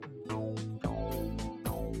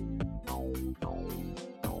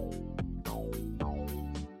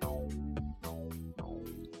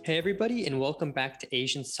Hey everybody, and welcome back to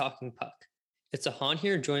Asians Talking Puck. It's Ahan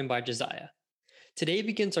here, joined by Josiah. Today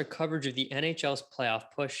begins our coverage of the NHL's playoff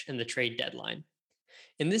push and the trade deadline.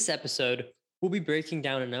 In this episode, we'll be breaking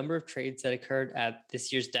down a number of trades that occurred at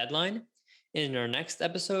this year's deadline. And in our next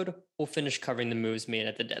episode, we'll finish covering the moves made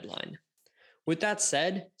at the deadline. With that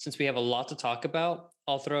said, since we have a lot to talk about,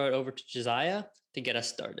 I'll throw it over to Josiah to get us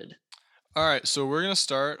started. All right, so we're going to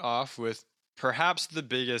start off with perhaps the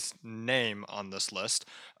biggest name on this list.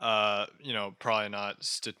 Probably not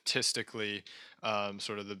statistically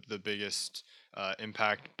sort of the biggest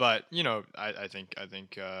impact, but I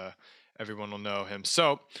think everyone will know him.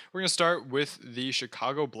 So we're going to start with the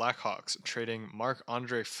Chicago Blackhawks trading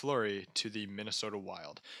Marc-Andre Fleury to the Minnesota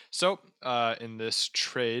Wild. So in this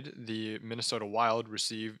trade, the Minnesota Wild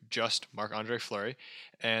receive just Marc-Andre Fleury,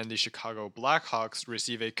 and the Chicago Blackhawks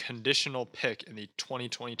receive a conditional pick in the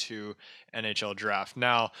 2022 NHL draft.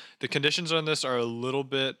 Now, the conditions on this are a little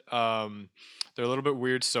bit they're a little bit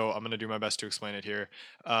weird, so I'm going to do my best to explain it here.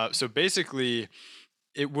 So basically,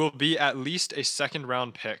 it will be at least a second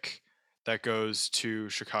round pick that goes to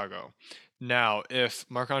Chicago. Now, if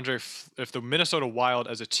the Minnesota Wild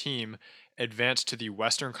as a team advance to the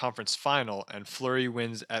Western Conference Final and Fleury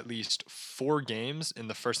wins at least 4 games in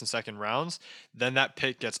the first and second rounds, then that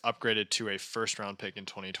pick gets upgraded to a first round pick in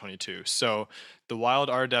 2022. So the Wild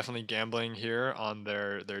are definitely gambling here on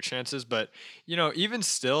their chances, but even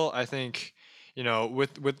still, I think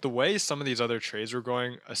with the way some of these other trades were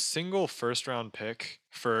going, a single first round pick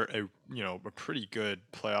for a pretty good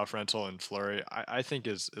playoff rental in Flurry, I think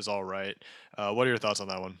is all right. What are your thoughts on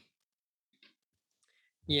that one?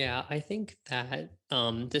 Yeah, I think that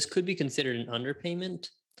this could be considered an underpayment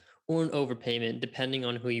or an overpayment, depending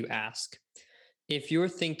on who you ask. If you're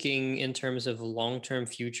thinking in terms of long-term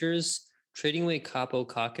futures, trading away Capo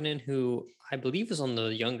Kakinen, who I believe is on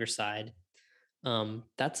the younger side,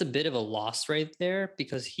 that's a bit of a loss right there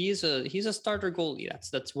because he's a starter goalie.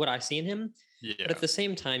 That's what I see in him. But at Yeah. the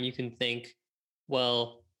same time, you can think,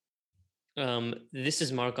 well, this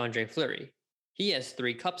is Marc Andre Fleury. He has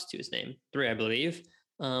 3 cups to his name, 3, I believe.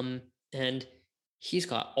 And he's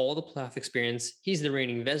got all the playoff experience. He's the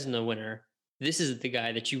reigning Vezina winner. This is the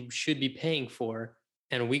guy that you should be paying for.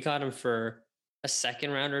 And we got him for a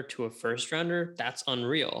second rounder to a first rounder. That's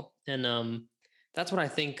unreal. And that's what I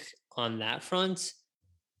think on that front.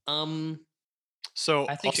 Um, So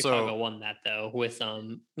I think also, Chicago won that though, with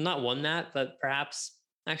not won that, but perhaps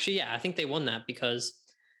actually, yeah, I think they won that because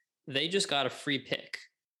they just got a free pick.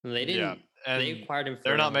 They yeah, didn't. They and acquired him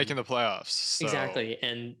they're for not making the playoffs. So exactly.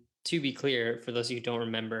 And to be clear, for those of you who don't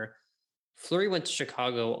remember, Fleury went to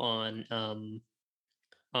Chicago on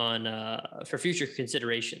for future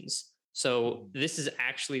considerations. So Mhm. this is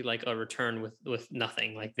actually like a return with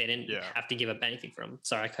nothing. Like they didn't Yeah. have to give up anything from him.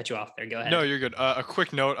 Sorry, I cut you off there. Go No, ahead. you're good. A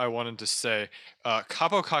quick note I wanted to say: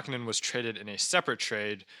 Capo Kakinen was traded in a separate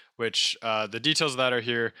trade, which the details of that are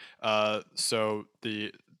here.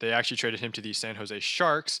 They actually traded him to the San Jose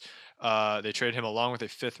Sharks. They traded him along with a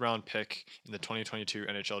fifth round pick in the 2022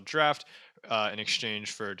 NHL draft in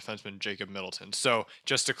exchange for defenseman Jacob Middleton. So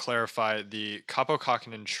just to clarify, the Capo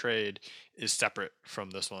Kakinen trade is separate from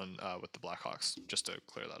this one with the Blackhawks. Just to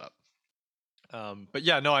clear that up. But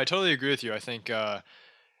yeah, no, I totally agree with you. I think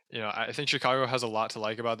Chicago has a lot to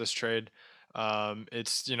like about this trade. I'm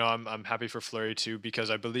happy for Fleury too because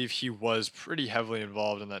I believe he was pretty heavily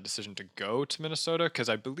involved in that decision to go to Minnesota because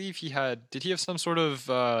I believe did he have some sort of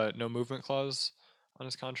no movement clause on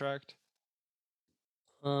his contract?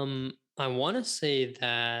 I want to say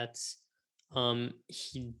that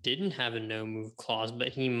he didn't have a no move clause, but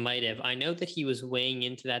he might have. I know that he was weighing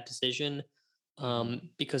into that decision Hmm.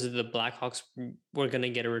 because of the Blackhawks were going to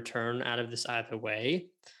get a return out of this either way.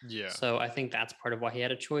 Yeah. So I think that's part of why he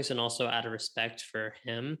had a choice, and also out of respect for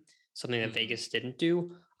him, something that Hmm. Vegas didn't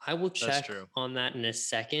do. I will That's check true. on that in a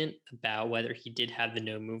second about whether he did have the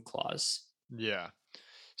no move clause. Yeah.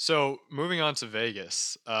 So moving on to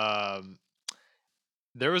Vegas,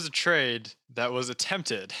 there was a trade that was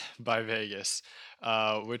attempted by Vegas,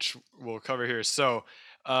 which we'll cover here. So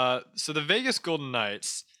the Vegas Golden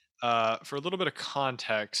Knights, for a little bit of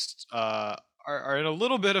context, are in a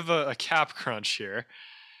little bit of a cap crunch here.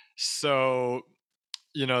 So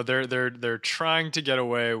they're trying to get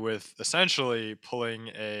away with essentially pulling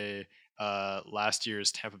a last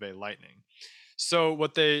year's Tampa Bay Lightning. So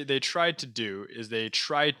what they tried to do is they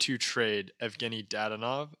tried to trade Evgeny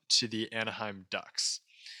Dadonov to the Anaheim Ducks.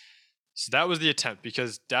 So that was the attempt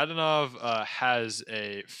because Dadonov has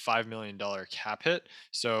a $5 million cap hit.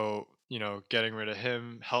 So, getting rid of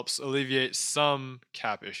him helps alleviate some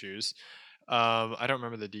cap issues. I don't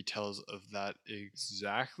remember the details of that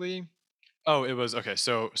exactly. Oh, it was okay.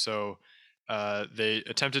 They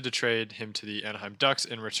attempted to trade him to the Anaheim Ducks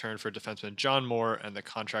in return for defenseman John Moore and the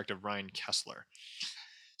contract of Ryan Kessler.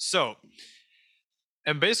 So,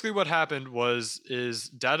 and basically what happened was is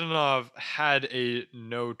Dadonov had a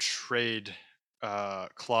no trade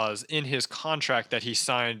clause in his contract that he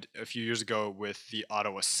signed a few years ago with the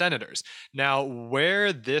Ottawa Senators. Now,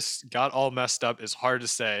 where this got all messed up is hard to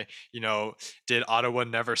say. Did Ottawa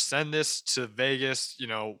never send this to Vegas?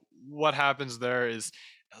 What happens there is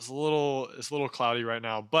a little cloudy right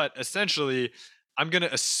now. But essentially, I'm gonna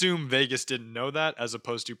assume Vegas didn't know that, as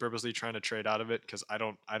opposed to purposely trying to trade out of it, because I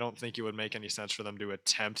don't think it would make any sense for them to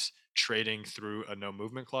attempt trading through a no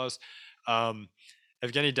movement clause. Um,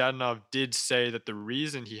 Evgeny Dadonov did say that the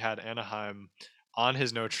reason he had Anaheim on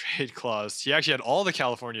his no trade clause, he actually had all the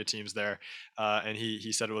California teams there, and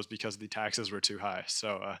he said it was because the taxes were too high.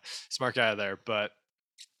 So smart guy there. But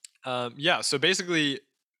yeah, so basically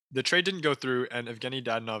the trade didn't go through, and Evgeny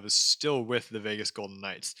Dadonov is still with the Vegas Golden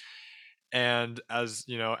Knights. And as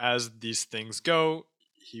as these things go,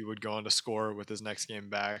 he would go on to score with his next game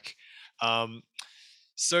back. Um,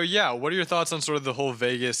 so yeah, what are your thoughts on sort of the whole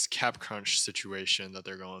Vegas cap crunch situation that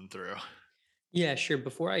they're going through? Yeah, sure.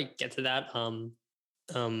 Before I get to that,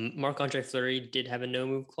 Marc-Andre Fleury did have a no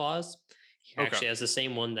move clause. He Okay. actually has the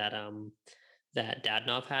same one that that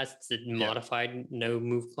Dadnov has. It's the Yeah, modified no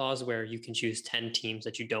move clause where you can choose 10 teams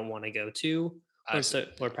that you don't want to go to, I see.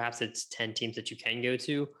 or perhaps it's 10 teams that you can go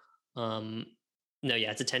to. Um, no,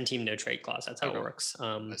 yeah, it's a 10-team no trade clause. That's how it Okay, works.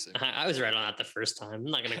 I see. I was right on that the first time. I'm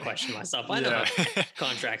not going to question myself. I know Yeah. how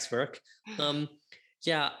contracts work. Um,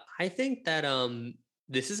 yeah, I think that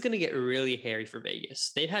this is going to get really hairy for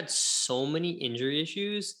Vegas. They've had so many injury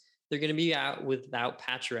issues. They're going to be out without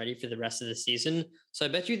Pacioretty for the rest of the season. So I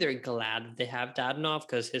bet you they're glad that they have Dadonov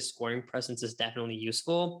because his scoring presence is definitely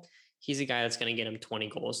useful. He's a guy that's going to get him 20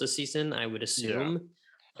 goals this season, I would Yeah. assume.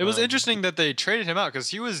 It was Um, interesting that they traded him out, because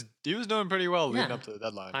he was doing pretty well leading yeah, up to the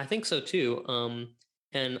deadline. I think so too.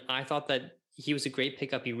 And I thought that he was a great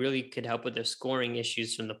pickup. He really could help with their scoring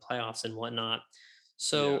issues from the playoffs and whatnot. Yeah.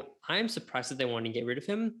 So I'm surprised that they wanted to get rid of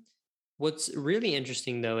him. What's really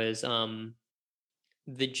interesting though is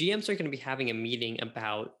the GMs are going to be having a meeting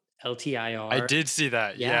about I LTIR. did see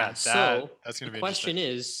that. Yeah. Yeah, that So that's the gonna be interesting. question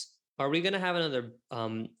is, are we going to have another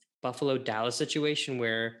Buffalo Dallas situation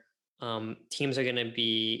where teams are going to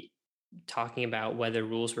be talking about whether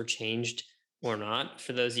rules were changed or not?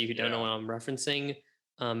 For those of you who don't know Yeah. what I'm referencing,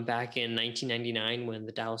 back in 1999, when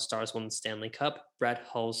the Dallas Stars won the Stanley Cup, Brett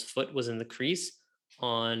Hull's foot was in the crease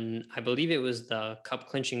on, I believe it was the cup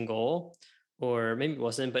clinching goal, or maybe it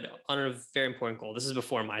wasn't, but on a very important goal. This is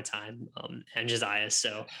before my time, and Josiah's,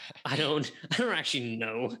 so I don't actually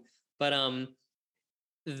know. But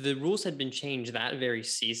the rules had been changed that very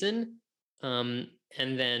season.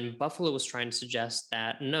 And then Buffalo was trying to suggest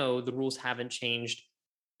that no, the rules haven't changed.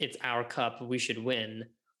 It's our cup. We should win.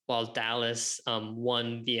 While Dallas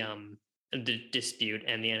won the dispute,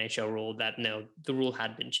 and the NHL ruled that no, the rule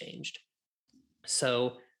had been changed.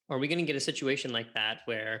 So, are we going to get a situation like that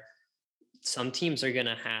where some teams are going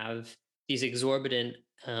to have these exorbitant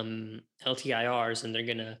LTIRs, and they're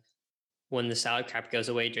going to, when the salary cap goes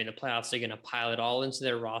away during the playoffs, they're going to pile it all into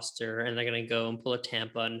their roster, and they're going to go and pull a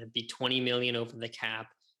Tampa and be 20 million over the cap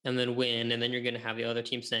and then win. And then you're going to have the other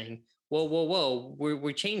team saying, whoa, whoa, whoa,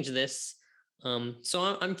 we changed this.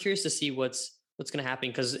 So I'm curious to see what's going to happen,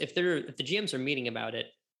 because if the GMs are meeting about it,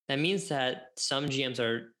 that means that some GMs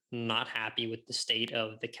are not happy with the state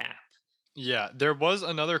of the cap. Yeah, there was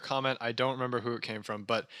another comment, I don't remember who it came from,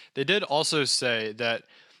 but they did also say that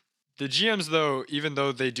the GMs, though, even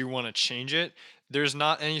though they do want to change it, there's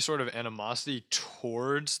not any sort of animosity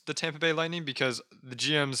towards the Tampa Bay Lightning, because the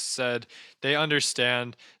GMs said they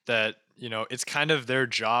understand that, it's kind of their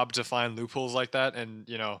job to find loopholes like that. And,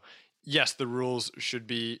 yes, the rules should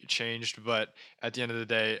be changed, but at the end of the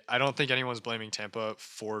day, I don't think anyone's blaming Tampa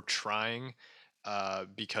for trying,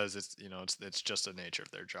 because it's just the nature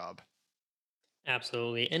of their job.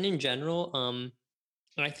 Absolutely. And in general,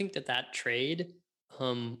 I think that that trade,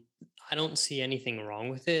 um, I don't see anything wrong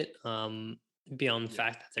with it, beyond the Yeah.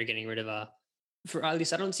 fact that they're getting rid of for at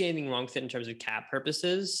least I don't see anything wrong with it in terms of cap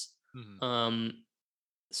purposes. Mhm. Um,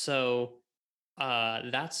 so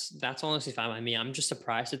that's honestly fine by me. I'm just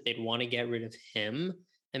surprised that they'd want to get rid of him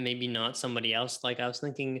and maybe not somebody else. Like I was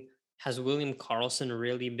thinking, has William Carlson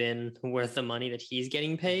really been worth the money that he's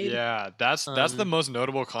getting paid? Yeah, that's the Um, most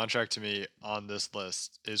notable contract to me on this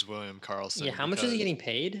list is William yeah, Karlsson, how much is he because getting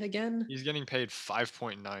paid again? he's getting paid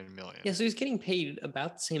 5.9 Yeah, million. so he's getting paid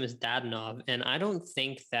about the same as Dadonov, and I don't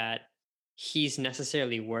think that he's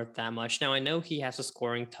necessarily worth that much. Now I know he has a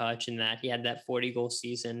scoring touch and that he had that 40 goal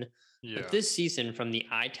season, But Yeah. this season, from the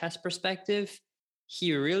eye test perspective,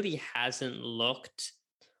 he really hasn't looked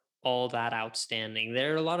all that outstanding.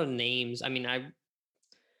 There are a lot of names. I mean,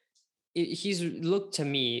 he's looked to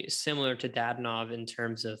me similar to Dadnov in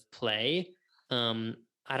terms of play.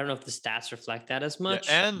 I don't know if the stats reflect that as Yeah, much.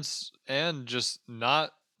 and just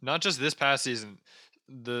not just this past season,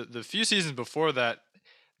 the few seasons before that,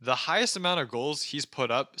 the highest amount of goals he's put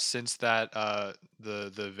up since that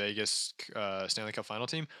the Vegas Stanley Cup final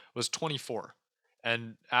team was 24.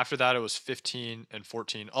 And after that it was 15 and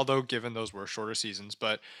 14, although given those were shorter seasons,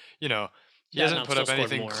 but you know, he hasn't Dadnov put still up scored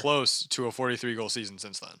anything more. close to a 43 goal season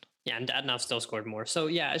since then. Yeah, and Dadnov still scored more. So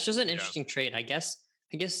yeah, it's just an Yeah. interesting trade. I guess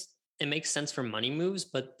it makes sense for money moves,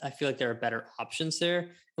 but I feel like there are better options there.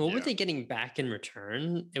 And what were Yeah. they getting back in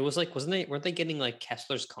return? It was like, weren't they getting like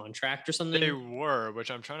Kessler's contract or They something? were,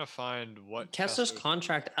 which I'm trying to find what Kessler's Kessler's.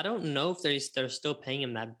 contract, I don't know if they're still paying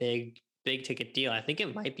him that big ticket deal. I think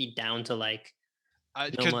it might be down to like I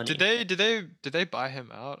no cuz money. did they buy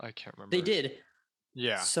him out? I can't They remember. did.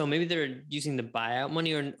 Yeah. So maybe they're using the buyout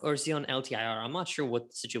money, or is he on LTIR? I'm not sure what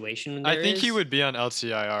the situation I there think he is. would be on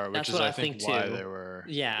LTIR, which That's is what I I think think why too. they were.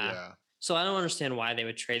 Yeah. Yeah. So I don't understand why they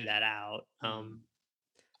would trade that out. Mhm.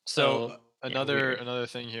 So So yeah, another weird. another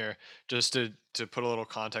thing here, just to put a little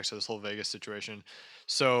context to this whole Vegas situation.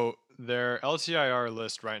 So their LTIR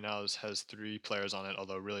list right now has 3 players on it,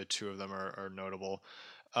 although really 2 of them are notable.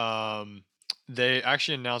 Um, they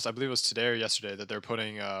actually announced, I believe it was today or yesterday, that they're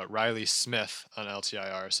putting Riley Smith on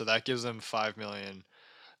LTIR. So that gives them 5 million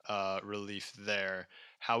relief there.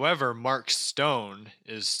 However, Mark Stone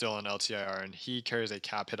is still on LTIR and he carries a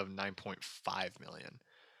cap hit of 9.5 million.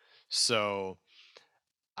 So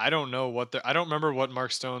I don't remember what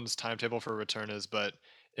Mark Stone's timetable for return is, but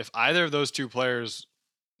if either of those 2 players,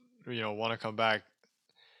 want to come back,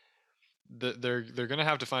 they're gonna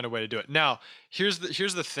have to find a way to do it. Now, here's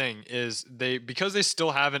the thing: is because they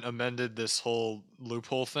still haven't amended this whole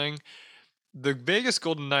loophole thing. The Vegas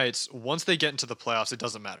Golden Knights, once they get into the playoffs, it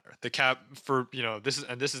doesn't matter. The cap for this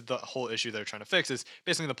is the whole issue they're trying to fix is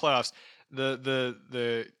basically in the playoffs,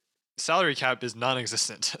 the salary cap is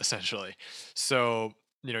non-existent essentially. So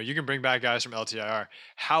you can bring back guys from LTIR.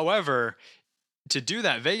 However, to do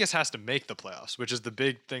that, Vegas has to make the playoffs, which is the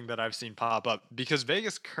big thing that I've seen pop up because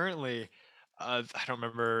Vegas currently, I don't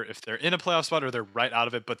remember if they're in a playoff spot or they're right out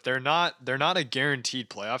of it, but they're not a guaranteed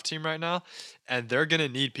playoff team right now, and they're gonna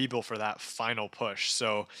need people for that final push.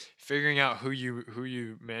 So figuring out who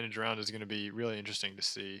you manage around is gonna be really interesting to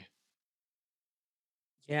see.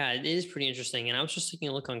 Yeah, it is pretty interesting. And I was just taking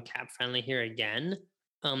a look on Cap Friendly here again.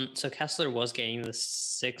 So Kessler was getting the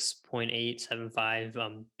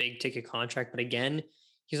 6.875 big ticket contract, but again,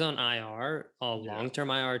 he's on IR, a Yeah, long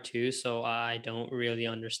term IR too. So I don't really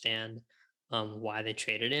understand why they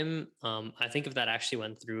traded him. I think if that actually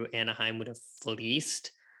went through, Anaheim would have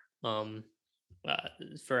fleeced um, uh,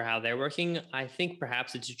 for how they're working. I think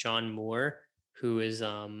perhaps it's John Moore who is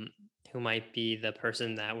who might be the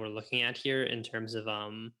person that we're looking at here in terms of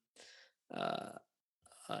uh,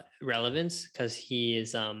 relevance, because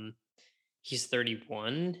he's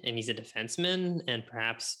 31 and he's a defenseman, and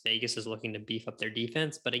perhaps Vegas is looking to beef up their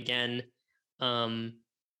defense. But again, um,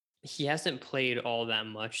 he hasn't played all that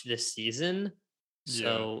much this season, yeah,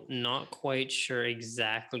 so not quite sure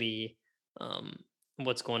exactly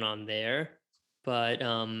what's going on there. But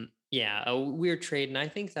yeah, a weird trade, and I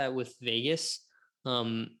think that with Vegas,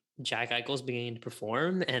 um, Jack Eichel's beginning to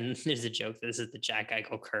perform, and there's a joke that this is the Jack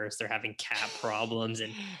Eichel curse. They're having cap problems,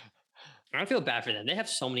 and I feel bad for them. They have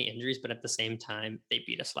so many injuries, but at the same time, they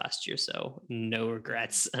beat us last year, so no Mhm.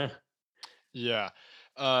 regrets. Yeah.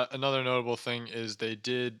 Another notable thing is they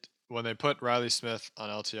did when they put Riley Smith on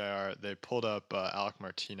LTIR, they pulled up Alec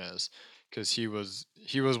Martinez because he was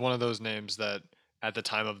one of those names that at the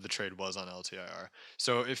time of the trade was on LTIR.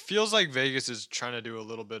 So it feels like Vegas is trying to do a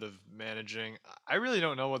little bit of managing. I really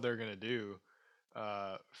don't know what they're gonna do.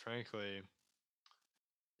 Frankly,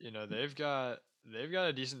 they've got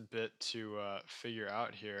a decent bit to figure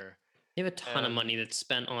out here, They have a ton of and money that's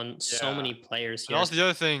spent on so yeah. many players And here. also the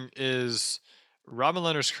other thing is Robin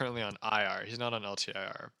Leonard's currently on IR. He's not on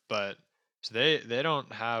LTIR, but so they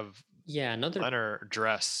don't have Yeah, another Leonard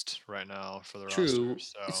dressed right now for the roster. true.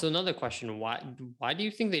 So So another question: Why do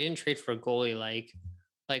you think they didn't trade for a goalie? Like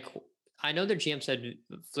I know their GM said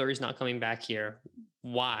Fleury's not coming back here.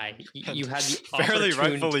 Why? and You had the fairly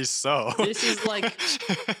opportunity. rightfully so. This is like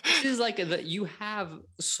this is like that. You have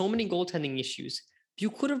so many goaltending issues. You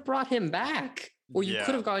could have brought him back, or you could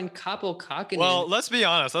Yeah. have gotten Capo Well, Kakinen. let's be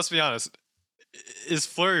honest. Let's be honest. Is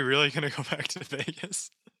Flurry really going to go back to Vegas?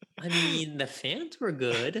 I mean, the fans were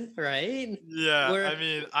good, right? Yeah, Or I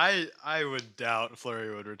mean, I would doubt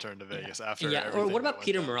Fleury would return to yeah, Vegas after yeah. Or what everything that about went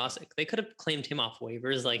Peter down with him. Mrazek? They could have claimed him off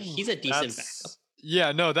waivers. Like Ooh, he's a decent backup. that's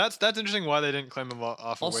yeah, no, that's interesting why they didn't claim him off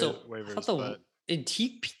of Also, I thought waivers, the but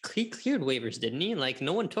he cleared waivers, didn't he? Like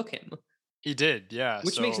no one took him, he did, yeah.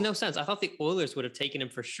 which makes So no sense. I thought the Oilers would have taken him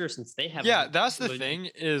for sure since they have yeah, that's the a, thing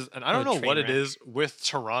is, and I a don't know what train it wreck. is with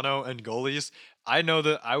Toronto and goalies. I know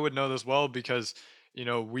that I would know this well because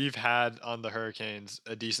we've had on the Hurricanes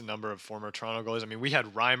a decent number of former Toronto goalies. I mean, we had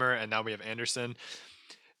Reimer and now we have Anderson.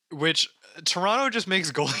 Which Toronto just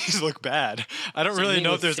makes goalies look bad. I don't Same really thing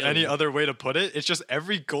know with if there's any Philly. other way to put it. It's just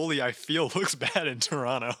every goalie I feel looks bad in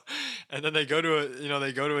Toronto. And then they go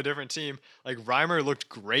to a different team. Like Reimer looked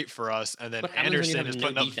great for us, and then What happens when you Anderson have is no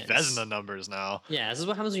putting up defense? Vezina numbers now. Yeah, this is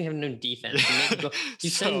what happens when you have no defense. You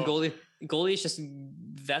send So goalie is just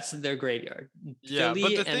that's their graveyard. yeah, but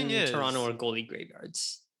Philly the thing and Toronto is, are goalie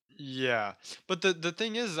graveyards. yeah, but the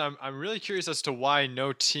thing is, I'm really curious as to why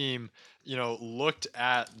no team, looked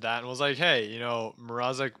at that and was like, hey,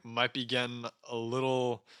 Mrazek might be getting a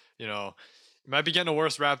little, might be getting a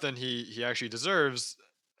worse rap than he actually deserves,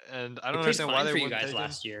 and I He don't played understand why fine they for you wouldn't guys take him.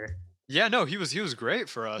 last year. Yeah, no, he was great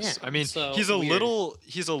for Yeah, us. I mean, so he's a weird. little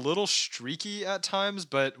he's a little streaky at times,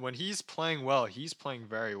 but when he's playing well, he's playing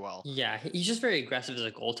very well. Yeah, he's just very aggressive as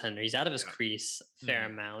a goaltender. He's out of his Yeah. crease a fair Mhm.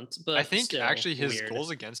 amount, I but think still actually his weird. goals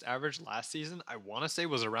against average last season, I want to say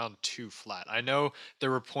was around 2 flat. I know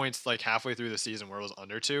there were points like halfway through the season where it was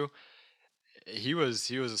under 2. He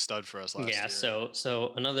was a stud for us last Yeah, year.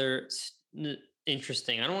 so another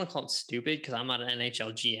interesting. I don't want to call it stupid because I'm not an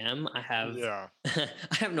NHL GM. I have Yeah.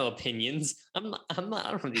 I have no opinions. I'm not I don't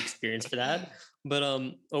have the experience for that. But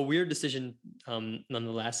a weird decision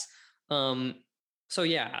nonetheless. Um so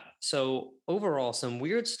yeah, so overall some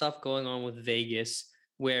weird stuff going on with Vegas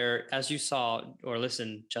where as you saw or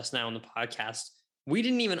listened just now on the podcast, we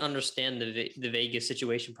didn't even understand the Vegas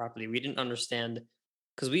situation properly. We didn't understand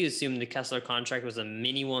because we assumed the Kessler contract was a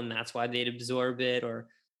mini one. That's why they'd absorb it or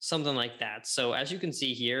something like that. So as you can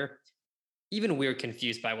see here, even we're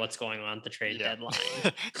confused by what's going on at the trade Yeah.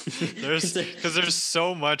 deadline. There's It's a- cuz there's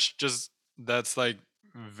so much just that's like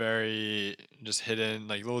very just hidden,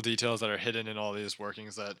 like little details that are hidden in all these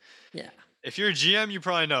workings that yeah, if you're a GM, you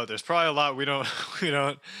probably know. There's probably a lot we don't we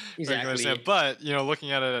don't regularly understand. exactly. But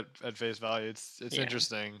looking at it at face value, it's Yeah,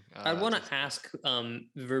 interesting I want to to see. ask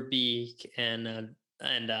Verbeek and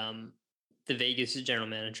the Vegas general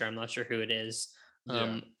manager. I'm not sure who it is.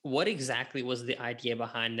 Yeah, What exactly was the idea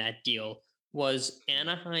behind that deal? Was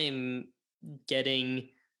Anaheim getting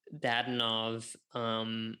Dadonov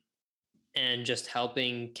and just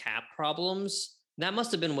helping cap problems? That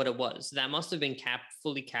must have been what it was. That must have been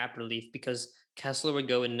fully cap relief because Kessler would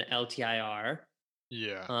go in LTIR,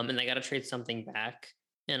 yeah, and they got to trade something back.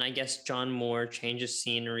 And I guess John Moore changes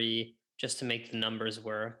scenery just to make the numbers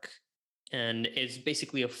work. And it's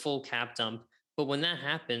basically a full cap dump. But when that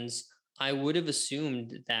happens, I would have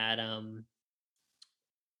assumed that,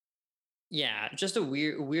 yeah, just a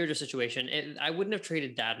weirder situation. I wouldn't have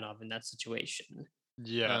traded Dadnov in that situation.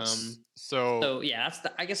 yes. Um, So so yeah,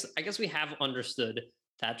 I guess we have understood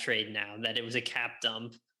that trade now that it was a cap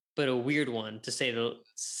dump, but a weird one to say the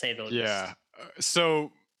yeah, least.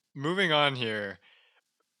 so moving on here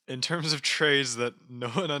in terms of trades that no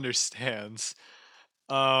one understands,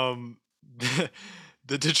 um,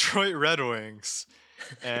 the Detroit Red Wings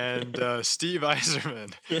and Steve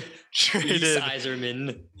Eiserman Fleece traded.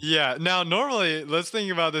 Iserman. Yeah. Now, normally, let's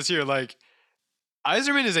think about this here. Like,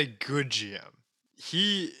 Eiserman is a good GM.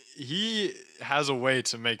 He has a way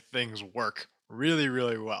to make things work really,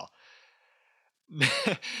 really well.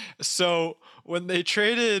 So when they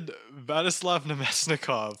traded Vladislav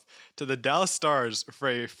Nemesnikov to the Dallas Stars for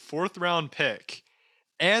a 4th round pick,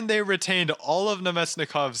 and they retained all of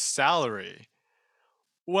Nemesnikov's salary,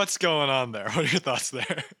 what's going on there? What are your thoughts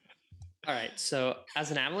there? All right. So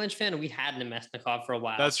as an Avalanche fan, we had Nemesnikov for a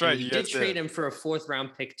while, That's and right, we you did guys trade did. him for a fourth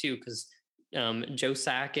round pick too, because Joe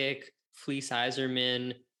Sakic, Fleece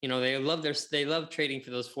Iserman, they love trading for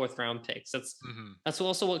those fourth round picks. That's Hmm. that's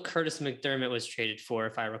also what Curtis McDermott was traded for,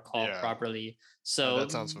 if I recall Yeah, properly. that So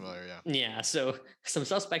sounds familiar. Yeah. yeah, so some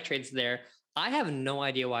suspect trades there. I have no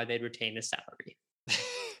idea why they'd retain his salary.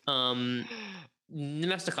 Um,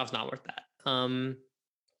 Nemesnikov's not worth that.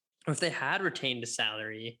 If they had retained his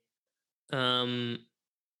salary, um,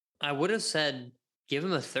 I would have said give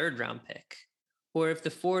him a third round pick. Or if the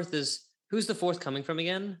fourth is who's the fourth coming from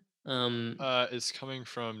again? It's coming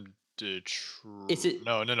from Is Detroit. it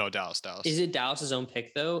No, no, no, Dallas, is Dallas. it Dallas's own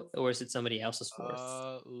pick though, or is it somebody else's fourth?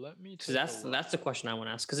 Let me Because take a that's look. that's the question I want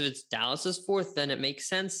to ask. Because if it's Dallas's fourth, then it makes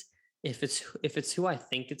sense. if it's who I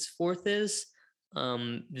think its fourth is,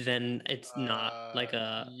 then it's not like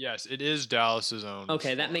a Yes, it is Dallas's own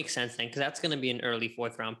okay, that fourth. makes sense then, because that's going to be an early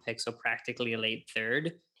fourth round pick, so practically a late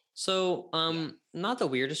third. So, Yeah. not the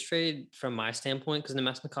weirdest trade from my standpoint, because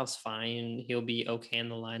Nemesnikov's fine. He'll be okay in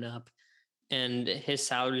the lineup, and his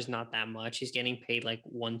salary is not that much. He's getting paid like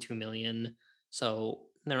 1-2 million, so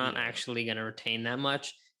they're not Yeah. actually going to retain that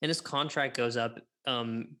much. And his contract goes up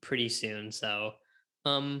pretty soon, so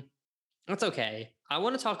um that's okay. I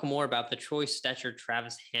want to talk more about the Troy Stetcher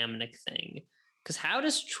Travis Hamnick thing, because how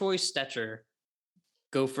does Troy Stetcher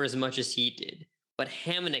go for as much as he did, but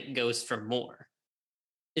Hamnick goes for more?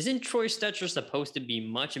 Isn't Troy Stetcher supposed to be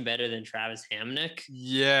much better than Travis Hamnick?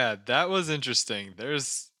 Yeah, that was interesting.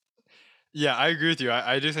 Yeah, I agree with you.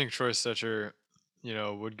 I do think Troy Stetcher,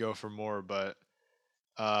 would go for more, but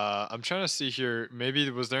I'm trying to see here. Maybe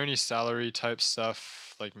was there any salary type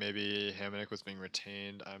stuff, like maybe Hamonic was being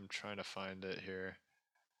retained? I'm trying to find it here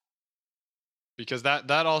because that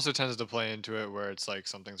also tends to play into it where it's like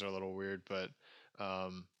some things are a little weird, but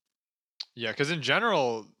um, yeah, because in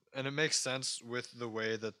general, and it makes sense with the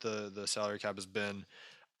way that the salary cap has been.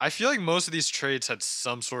 I feel like most of these trades had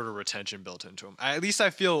some sort of retention built into them. At least I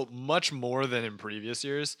feel much more than in previous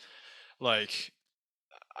years. Like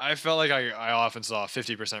I felt like I often saw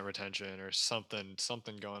 50% retention or something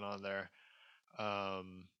going on there.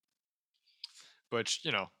 Um, which,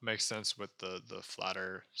 makes sense with the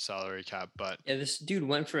flatter salary cap, but Yeah, this dude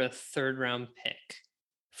went for a third round pick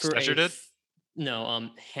for Stetcher did? no,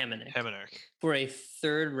 Hamonic Hamanurk. for a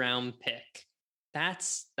third round pick.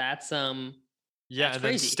 That's Yeah, that's and then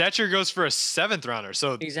crazy. Stetcher goes for a seventh rounder.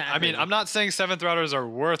 So I mean, I'm Exactly. not saying seventh rounders are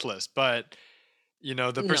worthless, but the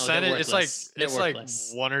No, they're percentage it's like worthless. They're it's like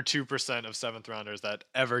worthless. 1 or 2% of seventh rounders that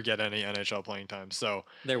ever get any NHL playing time. So,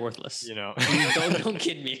 They're worthless. you know. Don't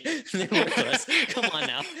kid me. They're worthless. Come on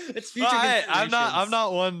now. It's Well, future I'm considerations.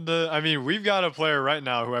 not one to. I mean, we've got a player right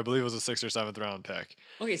now who I believe was a sixth or seventh round pick.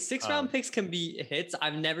 Okay, six round Um, picks can be hits.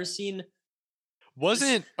 I've never seen.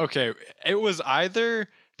 wasn't okay. It was either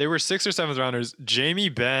they were sixth or seventh rounders. Jamie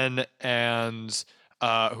Benn and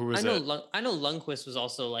who was it? I know Lundqvist was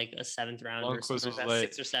also like a seventh rounder or Lundqvist something like was that, late.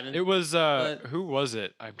 sixth or seventh. It was But who was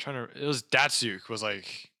it? I'm trying to. It was Datsuk. Was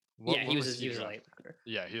like yeah, what was he he was a late drafted? rounder.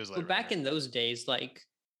 Yeah, he was a late But back rounder. in those days, like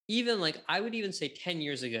even like I would even say 10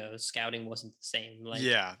 years ago, scouting wasn't the same. Like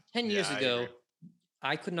Yeah, 10 years yeah, I agree. ago,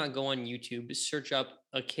 I could not go on YouTube, search up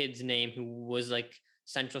a kid's name who was like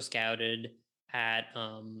central scouted at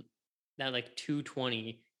that like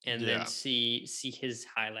 220 and then Yeah. see his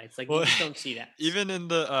highlights. Like you Well, just don't see that. even in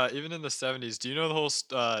the 70s, do you know the whole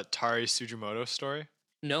Tari Sugimoto story?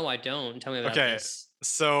 No, I don't. Tell me about Okay, this.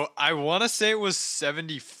 so I want to say it was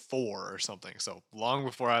 74 or something, so long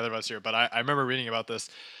before either of us here, but I remember reading about this.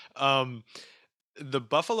 Um, the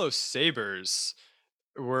Buffalo Sabres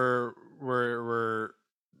were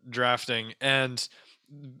drafting, and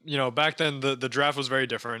back then the draft was very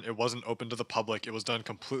different. It wasn't open to the public. It was done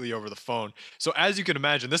completely over the phone. So as you can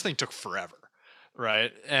imagine, this thing took forever,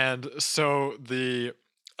 right? And so the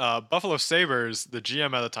Buffalo Sabres, the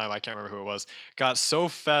GM at the time, I can't remember who it was, got so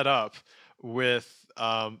fed up with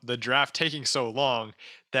the draft taking so long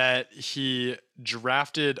that he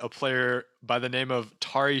drafted a player by the name of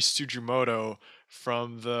Tari Sugimoto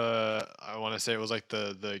from I want to say it was like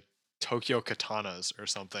the Tokyo Katanas or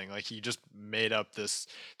something. Like he just made up this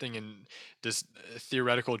thing in this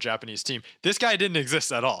theoretical Japanese team. This guy didn't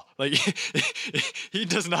exist at all. Like he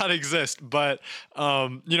does not exist. But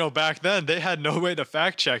back then they had no way to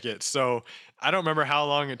fact check it. So I don't remember how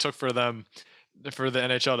long it took for the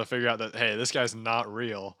NHL to figure out that hey, this guy's not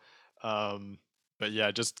real. Um, but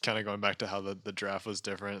yeah, just kind of going back to how the draft was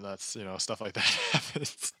different. That's stuff like that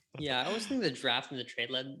happens. Yeah, I always think the draft and the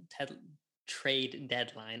trade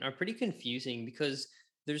deadline are pretty confusing because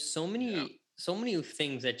there's Yeah. so many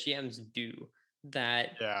things that GMs do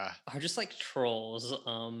that Yeah. are just like trolls.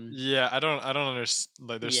 Yeah, I don't understand.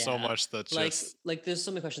 Like, there's so Yeah. much that's just Like there's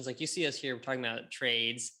so many questions. Like you see us here, we're talking about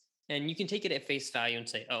trades, and you can take it at face value and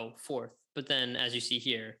say, oh, fourth. But then as you see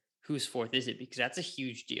here, whose fourth is it? Because that's a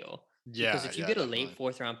huge deal. Because yeah, if you yeah, get a late definitely.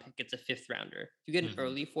 fourth round pick, it's a fifth rounder. If you get an Hmm.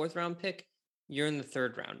 early fourth round pick, you're in the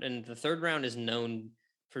third round. And the third round is known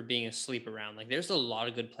for being a sleeper round. Like there's a lot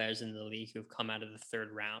of good players in the league who have come out of the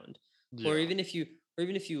third round. Or Yeah. even if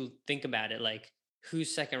you think about it, like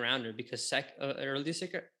who's second rounder? Because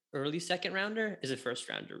early second rounder is a first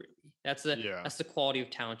rounder, really. Yeah. That's the quality of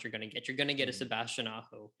talent you're going to get. You're going to get a Mhm. Sebastian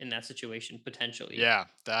Aho in that situation potentially. Yeah, A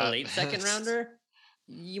that late second rounder,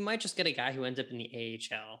 you might just get a guy who ends up in the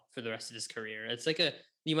AHL for the rest of his career. It's like a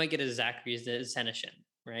you might get a Zachary Senyshyn,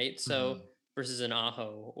 right? So Mhm. versus an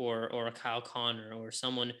Aho or a Kyle Connor or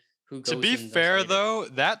someone who To goes be in those fair, later. though,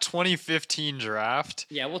 that 2015 draft,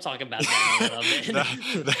 Yeah, we'll talk about that in a little that,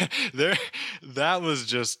 bit. that, there,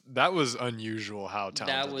 that was unusual how That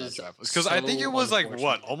talented that was draft was. Because I think it so was like what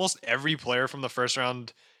unfortunate. almost every player from the first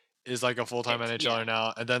round is like a full time Picked, yeah. NHLer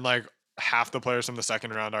now, and then like half the players from the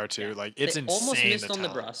second round are too. Yeah. Like They it's almost insane the missed on the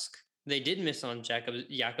talent. Brusk. They did miss on Jakob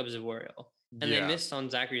Zavorio. And they Yeah, missed on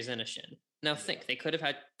Zachary Zenishin. Now yeah, think, they could have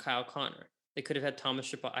had Kyle Connor. They could have had Thomas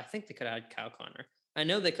Chabot. I think they could have had Kyle Connor. I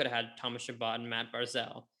know they could have had Thomas Chabot and Matt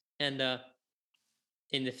Barzell. And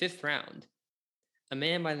in the fifth round, a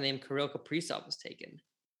man by the name Kirill Kaprizov was taken.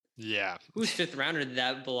 yeah. Whose fifth rounder did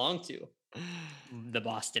that belong to? The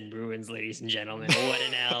Boston Bruins, ladies and gentlemen. What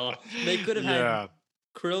an L. They could have had Yeah.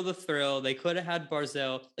 Krill the Thrill. They could have had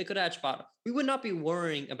Barzell. They could have had Spada. We would not be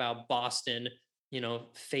worrying about Boston,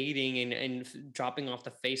 fading and dropping off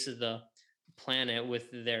the face of the planet with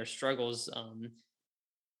their struggles.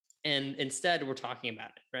 And instead, we're talking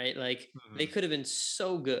about it, right? Like they Mhm. could have been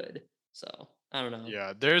so good. So I don't know.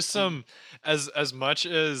 Yeah, there's Um, some as much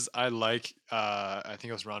as I like I think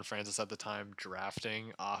it was Ron Francis at the time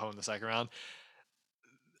drafting Aho in the second round.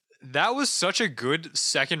 That was such a good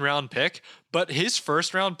second round pick, but his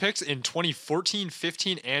first round picks in 2014,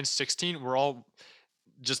 15 and 16 were all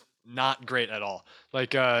just not great at all.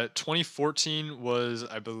 Like 2014 was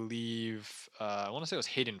I believe I want to say it was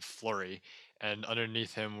Hayden Fleury and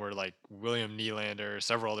underneath him were like William Nylander,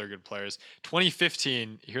 several other good players.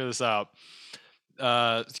 2015, hear this out.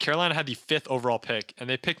 Carolina had the fifth overall pick, and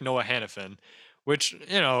they picked Noah Hannafin, which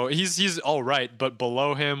he's all right, but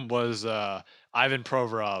below him was Ivan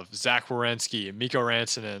Provorov, Zach Wierenski, Mikko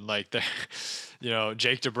Rantanen, like the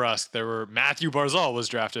Jake DeBrusk. There were Matthew Barzal was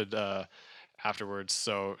drafted afterwards,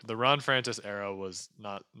 so the Ron Francis era was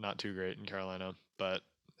not too great in Carolina. But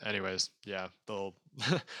anyways, yeah, the little,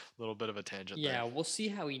 little bit of a tangent there. yeah, we'll see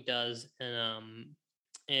how he does in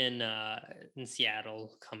in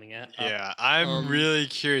Seattle coming up. Yeah, I'm Um, really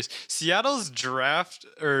curious. Seattle's draft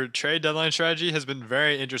or trade deadline strategy has been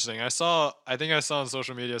very interesting. I think I saw on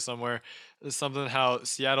social media somewhere something how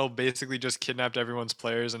Seattle basically just kidnapped everyone's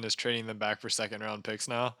players and is trading them back for second round picks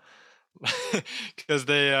now. Because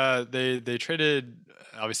they traded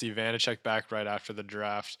obviously Vanacek back right after the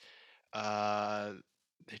draft. Uh,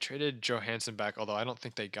 they traded Johansson back, although I don't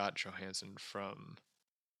think they got Johansson from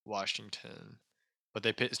Washington. But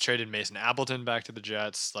they traded Mason Appleton back to the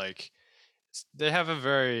Jets. Like they have a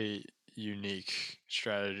very unique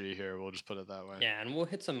strategy here. We'll just put it that way. Yeah, and we'll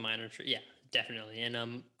hit some minor yeah, definitely.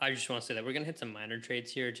 And I just want to say that we're gonna hit some minor trades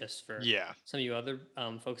here just for Yeah. some of you other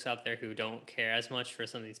folks out there who don't care as much for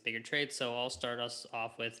some of these bigger trades. So I'll start us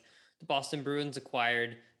off with the Boston Bruins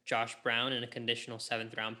acquired Josh Brown and a conditional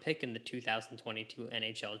seventh round pick in the 2022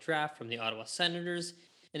 NHL draft from the Ottawa Senators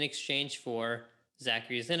in exchange for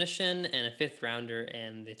Zachary Zenishin and a fifth rounder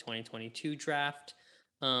in the 2022 draft.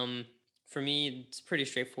 Um, for me, it's a pretty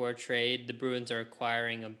straightforward trade. The Bruins are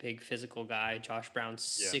acquiring a big physical guy, Josh Brown,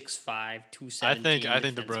 Yeah. 6'5", I 217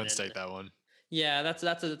 think the Bruins defenseman. take that one. Yeah, that's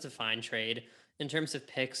a fine trade. In terms of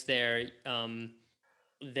picks, they're Like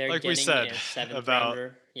we getting said a seventh about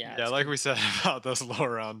rounder. Yeah, yeah, like we said about those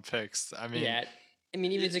lower round picks. I mean, yeah. I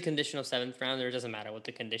mean, even if it's a conditional seventh rounder, it doesn't matter what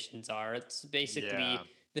the conditions are. It's yeah. basically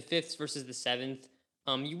the fifth versus the seventh.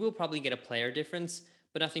 You will probably get a player difference,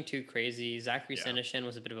 but nothing too crazy. Zachary Yeah. Senishin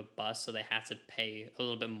was a bit of a bust, so they had to pay a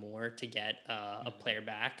little bit more to get a Mhm. player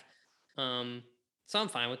back. Um, so I'm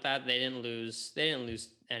fine with that. They didn't lose. They didn't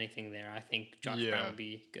lose anything there. I think Josh Brown Yeah. will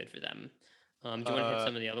be good for them. Do you want to hit Uh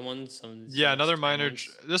some of the other ones? Some of these Yeah, another time minor. ones.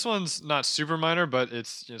 This one's not super minor, but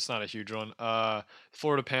it's not a huge one.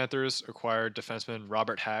 Florida Panthers acquired defenseman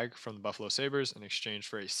Robert Hagg from the Buffalo Sabres in exchange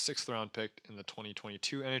for a sixth round pick in the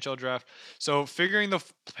 2022 NHL draft. So figuring the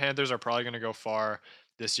Panthers are probably going to go far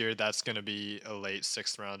this year, that's going to be a late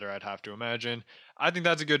sixth rounder, I'd have to imagine. I think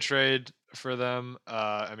that's a good trade for them.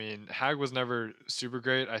 I mean, Hagg was never super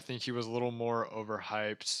great. I think he was a little more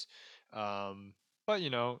overhyped. But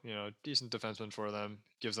decent defenseman for them,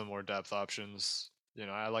 gives them more depth options.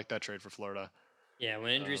 I like that trade for Florida. Yeah,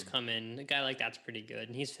 when injuries Um, come in, a guy like that's pretty good,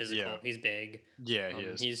 and he's yeah, physical. He's big. yeah, he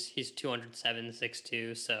is. He's 207,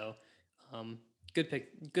 6'2", so um, good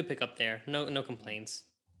pick up there. No Mhm. complaints.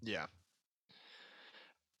 Yeah.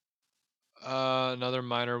 Another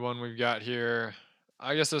minor one we've got here.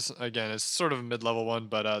 I guess this again is sort of a mid-level one,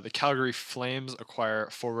 but the Calgary Flames acquire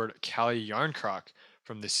forward Cali Yarncroc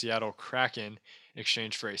from the Seattle Kraken in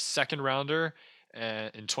exchange for a second rounder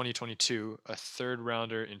in 2022, a third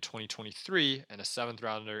rounder in 2023, and a seventh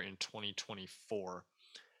rounder in 2024.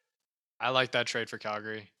 I like that trade for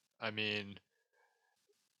Calgary. I mean,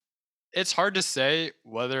 It's hard to say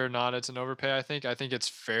whether or not it's an overpay. I think it's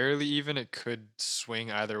fairly even. It could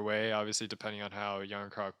swing either way, obviously depending on how Young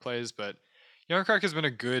Krok plays. But Young Krok has been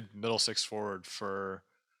a good middle six forward for.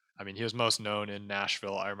 I mean, he was most known in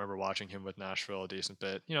Nashville. I remember watching him with Nashville a decent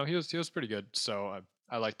bit. He was pretty good. So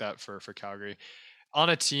I like that for Calgary on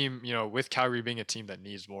a team. With Calgary being a team that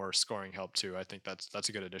needs more scoring help too. I think that's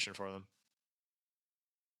a good addition for them.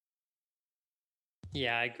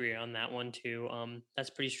 Yeah, I agree on that one too. That's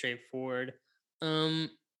pretty straightforward.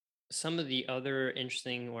 Um, some of the other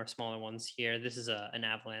interesting or smaller ones here. This is an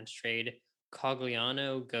Avalanche trade.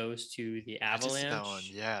 Cogliano goes to the I did see that one.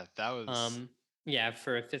 Avalanche. Yeah, that was. Um, yeah,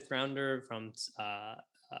 for a fifth rounder from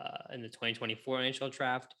in the 2024 NHL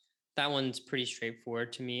draft. That one's pretty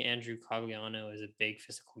straightforward to me. Andrew Cogliano is a big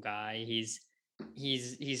physical guy. He's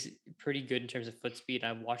pretty good in terms of foot speed.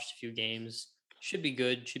 I've watched a few games. Should be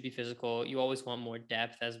good. Should be physical. You always want more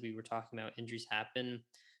depth, as we were talking about. Injuries happen.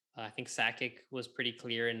 I think Sakic was pretty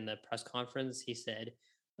clear in the press conference. He said,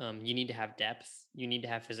 "You need to have depth. You need to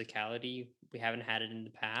have physicality. We haven't had it in the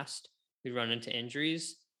past. We run into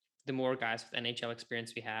injuries. The more guys with NHL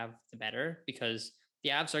experience we have, the better, because the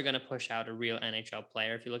Avs are going to push out a real NHL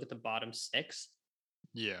player. If you look at the bottom six,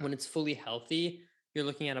 Yeah, when it's fully healthy, you're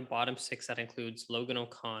looking at a bottom six that includes Logan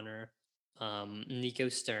O'Connor, Nico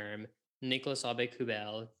Sturm, Nicholas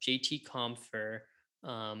Aube-Kubel, JT Compher,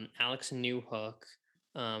 Alex Newhook,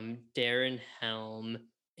 Darren Helm,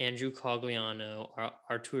 Andrew Cogliano,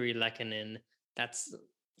 Arturi Lehkonen. That's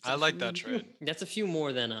I like that trade. that's a few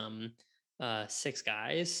more than six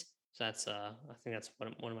guys. So that's I think that's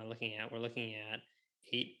what am I looking at? We're looking at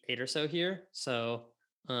eight or so here. So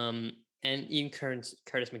um and even Curtis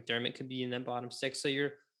McDermott could be in that bottom six. So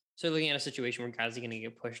looking at a situation where guys are going to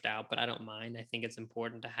get pushed out, but I don't mind. I think it's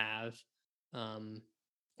important to have um,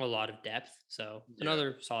 a lot of depth. So Yeah,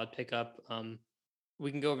 another solid pickup.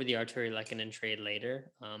 We can go over the Arturi Lehkonen trade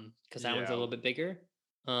later because that one's a yeah. little bit bigger.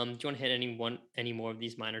 Do you want to hit any more of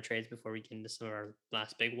these minor trades before we get into some of our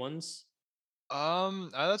last big ones?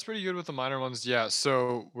 That's pretty good with the minor ones. Yeah,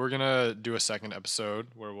 so we're gonna do a second episode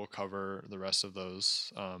where we'll cover the rest of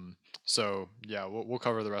those. So yeah, we'll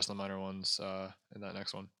cover the rest of the minor ones in that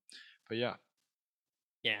next one. But yeah,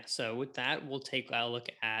 Yeah, so with that, we'll take a look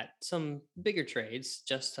at some bigger trades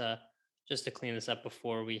just to clean this up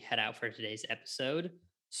before we head out for today's episode.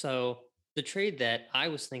 So the trade that I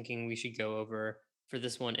was thinking we should go over for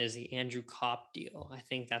this one is the Andrew Kopp deal. I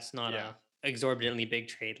think that's not yeah. a exorbitantly big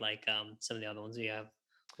trade like some of the other ones we have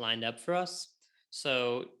lined up for us.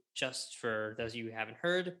 So just for those of you who haven't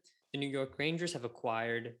heard, the New York Rangers have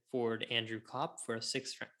acquired forward Andrew Kopp for a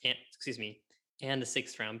excuse me, and the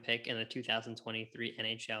sixth round pick in the 2023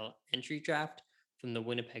 NHL entry draft from the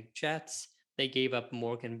Winnipeg Jets. They gave up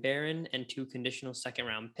Morgan Barron and two conditional second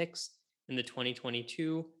round picks in the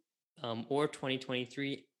 2022 or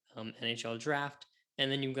 2023 NHL draft.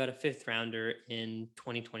 And then you've got a fifth rounder in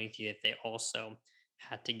 2023 that they also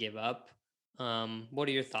had to give up. What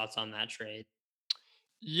are your thoughts on that trade?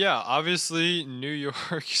 Yeah, obviously New York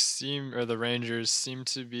or the Rangers seem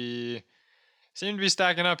to be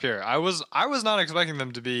stacking up here. I was not expecting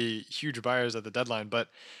them to be huge buyers at the deadline, but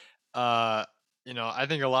uh I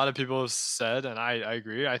think a lot of people have said, and I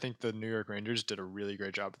agree. I think the New York Rangers did a really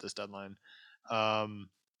great job at this deadline. Um,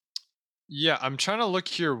 Yeah, I'm trying to look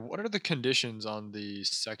here. What are the conditions on the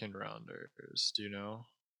second rounders? Do you know?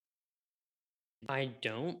 I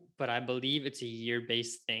don't, but I believe it's a year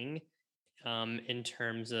based thing in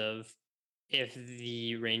terms of if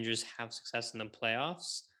the Rangers have success in the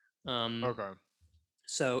playoffs. Um, Okay.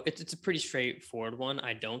 so it's a pretty straightforward one.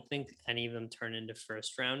 I don't think any of them turn into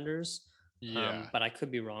first rounders, Yeah. but I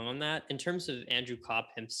could be wrong on that. In terms of Andrew Kopp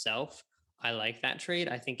himself, I like that trade.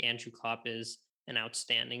 I think Andrew Kopp is an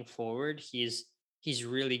outstanding forward. He's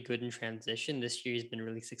really good in transition. This year he's been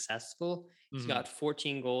really successful. He's Hmm. got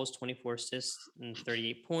 14 goals, 24 assists, and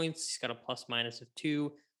 38 points. He's got a plus minus of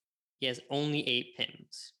 2. He has only 8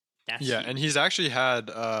 pins. That's Yeah, and he's huge. actually had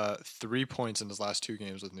 3 points in his last two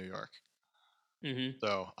games with New York. Hmm.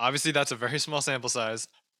 So obviously that's a very small sample size,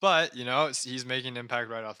 but he's making an impact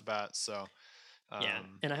right off the bat. So Yeah,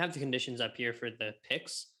 um, and I have the conditions up here for the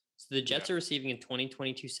picks. So the yeah. Jets are receiving a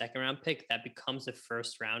 2022 second round pick that becomes a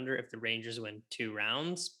first rounder if the Rangers win 2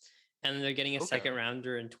 rounds. And then they're getting a Okay. second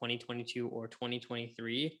rounder in 2022 or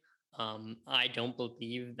 2023. I don't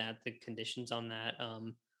believe that the conditions on that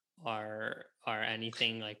are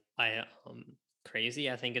anything like crazy.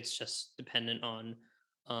 I think it's just dependent on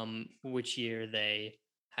which year they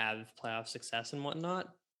have playoff success and whatnot.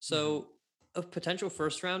 Hmm. So a potential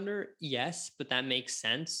first rounder, yes, but that makes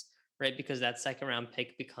sense, right? Because that second round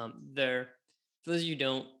pick become their For those of you who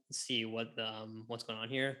don't see what the what's going on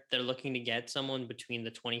here, they're looking to get someone between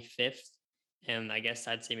the 25th and I guess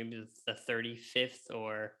I'd say maybe the 35th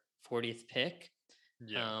or 40th pick.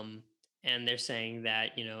 Yeah. Um, and they're saying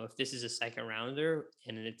that, if this is a second rounder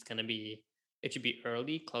and it should be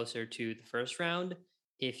early, closer to the first round.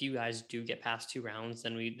 If you guys do get past 2 rounds,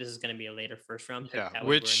 then this is going to be a later first round pick. Yeah, That way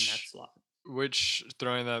we're in that which slot. which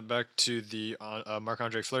throwing that back to the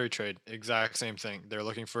Marc-Andre Fleury trade, exact same thing. They're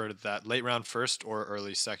looking for that late round first or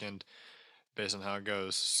early second, based on how it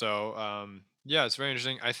goes. So yeah, it's very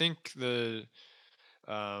interesting. I think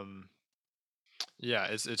um, yeah,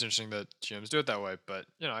 it's interesting that GMs do it that way, but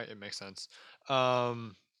it makes sense.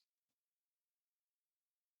 Um,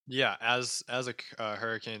 yeah, as a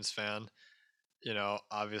Hurricanes fan,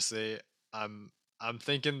 obviously I'm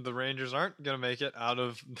thinking the Rangers aren't gonna make it out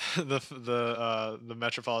of the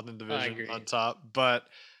Metropolitan I Division on agree. top. But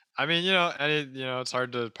I mean, it's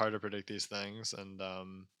hard to predict these things, and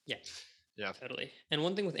Yeah. yeah, Totally. And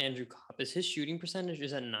one thing with Andrew Kopp is his shooting percentage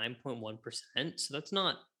is at 9.1%. So that's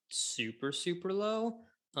not super, super low.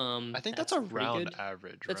 I think that's That's pretty around good.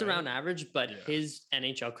 average, That's right? around average, but Yeah, his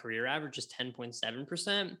NHL career average is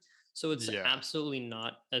 10.7%. So it's yeah, absolutely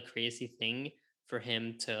not a crazy thing for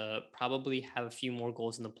him to probably have a few more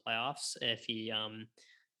goals in the playoffs if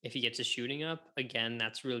he gets his shooting up. Again,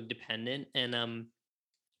 that's really dependent. And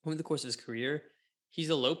over the course of his career, he's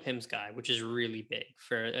a low PIMS guy, which is really big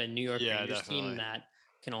for a New York yeah, Rangers team definitely. that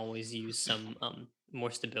can always use some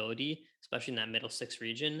more stability, especially in that middle six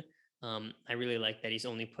region. I really like that he's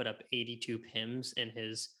only put up 82 PIMS in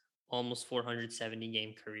his almost 470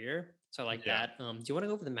 game career. So I like Yeah, that. Do you want to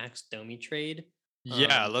go over the Max Domi trade?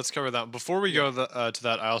 yeah. Um, Let's cover that. Before we yeah, go to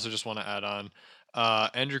that, I also just want to add on.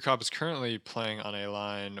 Andrew Kopp is currently playing on a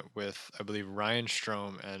line with, I believe, Ryan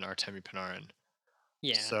Strome and Artemi Panarin.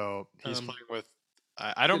 yeah. So he's Um, playing with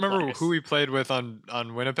I don't Good remember who players. he played with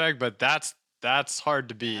on Winnipeg, but that's hard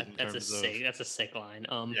to beat Yeah, in that's a terms of sick. That's a sick line.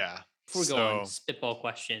 yeah. Before we go on, So spitball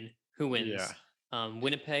question: Who yeah. wins,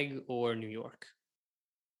 Winnipeg or New York?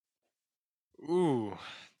 Ooh,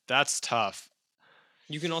 that's tough.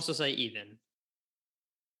 You can also say even.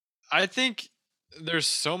 I think there's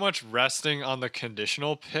so much resting on the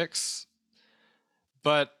conditional picks,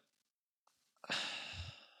 but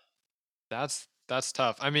that's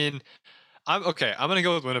tough. I mean, I'm okay. I'm gonna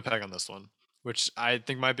go with Winnipeg on this one, which I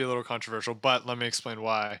think might be a little controversial, but let me explain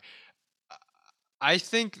why. I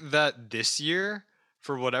think that this year,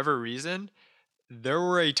 for whatever reason, there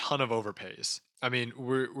were a ton of overpays. I mean,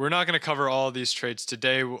 we're not going to cover all of these trades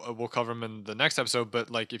today. We'll cover them in the next episode. But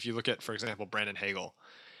like, if you look at, for example, Brandon Hagel,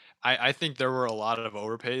 I think there were a lot of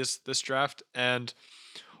overpays this draft. And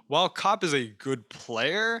while Kopp is a good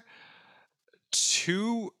player,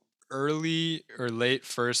 too early or late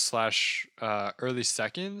first slash early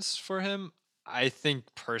seconds for him, I think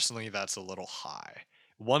personally that's a little high.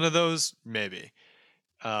 One of those, maybe.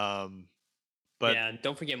 Um, but Yeah,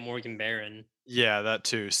 don't forget Morgan Barron yeah, that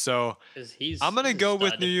too. So because I'm gonna he's a go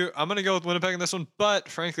with New stud. York. I'm gonna go with Winnipeg in this one, but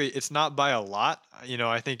frankly, it's not by a lot.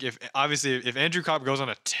 I think if obviously if Andrew Copp goes on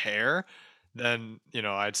a tear, then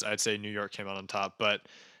I'd say New York came out on top. But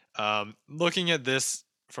looking at this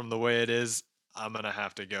from the way it is, I'm gonna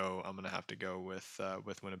have to go. I'm gonna have to go with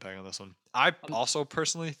Winnipeg on this one. I Um, also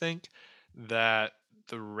personally think that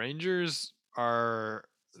the Rangers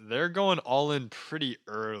they're going all in pretty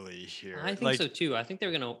early here. I think Like so too. I think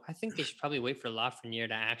they're gonna. I think they should probably wait for Lafreniere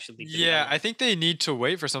to actually yeah, develop. I think they need to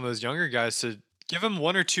wait for some of those younger guys to give them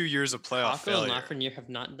 1 or 2 years of playoff Kako and failure. Lafreniere have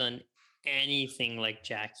not done anything like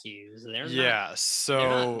Jack Hughes. They're not. Yeah, They're not.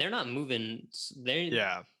 so They're not moving. They.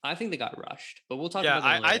 yeah. I think they got rushed, but we'll talk Yeah, about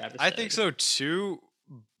that in a later I think episode. so too,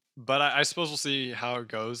 but I suppose we'll see how it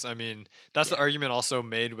goes. I mean, that's the Yeah. argument also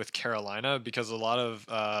made with Carolina because a lot of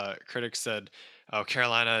critics said, "Oh,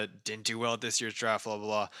 Carolina didn't do well at this year's draft, blah blah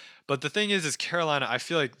blah." But the thing is Carolina. I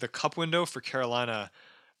feel like the cup window for Carolina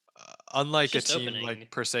It's unlike a just team like opening.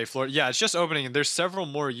 per se Florida, yeah, it's just opening and there's several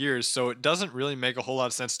more years, so it doesn't really make a whole lot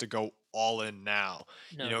of sense to go all in now.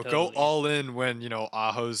 No, Go totally. all in when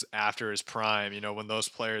Aho's after his prime. When those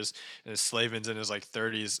players and Slavin's in his like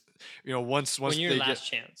 30s. Once When you're they get last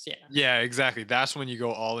chance, yeah. yeah, exactly. That's when you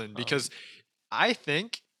go all in because Um, I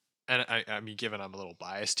think, and I mean, given I'm a little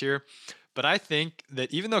biased here, but I think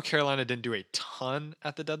that even though Carolina didn't do a ton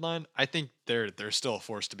at the deadline, I think they're still a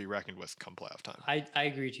force to be reckoned with come playoff time. I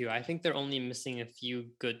agree too. I think they're only missing a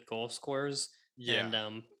few good goal scorers Yeah.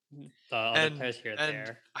 and the other And players here and and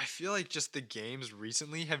there. I feel like just the games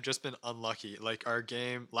recently have just been unlucky. Like our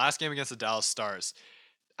last game against the Dallas Stars.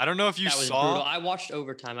 I don't know if you That was brutal. saw. I watched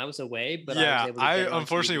overtime. I was away, but I was Yeah, able to I get it on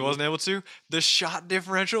unfortunately TV. wasn't able to. The shot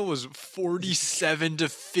differential was 47 to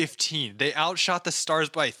 15. They outshot the Stars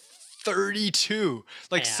by 32.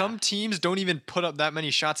 Like Yeah, some teams don't even put up that many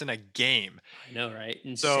shots in a game. I know, right?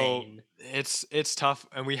 So Insane. it's tough.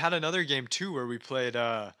 And we had another game too where we played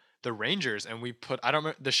the Rangers and we put, I don't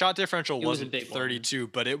remember, the shot differential It was a wasn't big one. 32,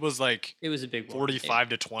 but it was like It was a big one. 45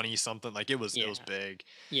 to 20 something. Like it was Yeah, big.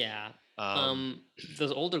 yeah. Um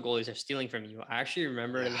Those older goalies are stealing from you. I actually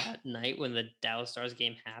remember yeah. that night when the Dallas Stars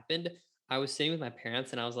game happened. I was sitting with my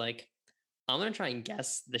parents and I was like, I'm gonna try and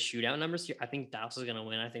guess the shootout numbers here. I think Dallas is gonna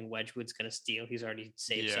win. I think Wedgwood's gonna steal. He's already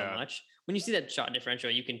saved so Yeah. much. When you see that shot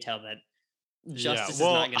differential, you can tell that Yeah, justice is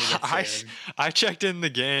well, not gonna get served. I checked in the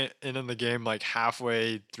game like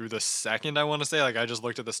halfway through the second. I want to say like I just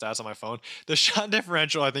looked at the stats on my phone. The shot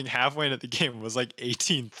differential I think halfway into the game was like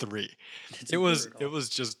 18-3. It's It brutal. was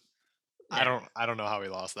just Yeah. I don't know how we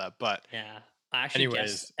lost that, but Yeah, I actually guessed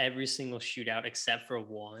anyways, every single shootout except for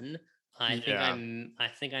one. yeah. I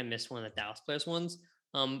think I missed one of the Dallas players ones.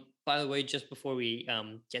 By the way, just before we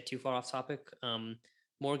get too far off topic,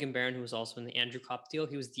 Morgan Barron, who was also in the Andrew Kopp deal,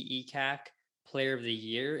 he was the ECAC Player of the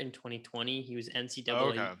Year in 2020. He was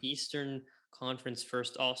NCAA Okay. Eastern Conference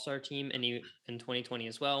First All Star Team, and he in 2020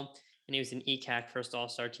 as well. And he was an ECAC First All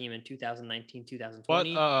Star Team in 2019, What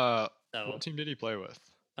 2020. So what team did he play with?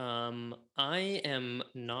 I am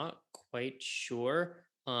not quite sure.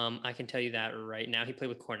 I can tell you that right now. He played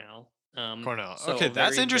with Cornell. Cornell. So Okay, a that's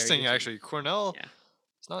very, very interesting good team. actually. Cornell, Yeah.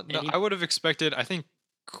 it's not And no, I he, would have expected, I think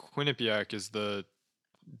Quinnipiac is the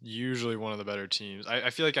usually one of the better teams. I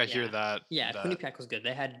feel like I hear yeah. that Yeah, that Quinnipiac was good.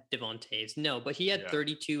 They had Devontae's. No, but he had yeah.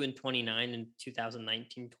 32 and 29 in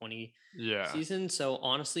 2019-20 Yeah. season. So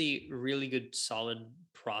honestly, really good, solid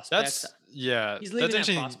prospect. That's yeah, He's that's leaving that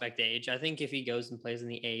interesting. prospect age. I think if he goes and plays in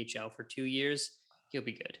the AHL for 2 years, he'll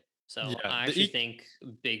be good. So Yeah, I actually think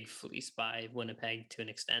big fleece by Winnipeg to an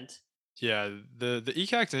extent. yeah, the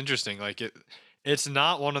ECAC's interesting. Like it's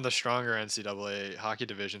not one of the stronger NCAA hockey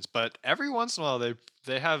divisions, but every once in a while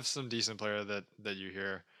they have some decent player that you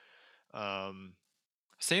hear. Um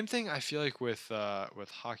Same thing I feel like with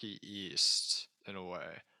Hockey East in a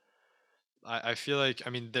way. I feel like, I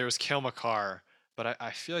mean, there was Kale McCarr, but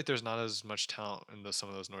I feel like there's not as much talent in some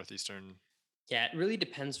of those northeastern. Yeah, it really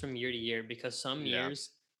depends from year to year because some Yeah.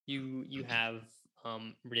 years you have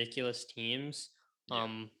ridiculous teams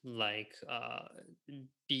Yeah. like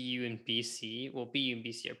BU and BC. Well, BU and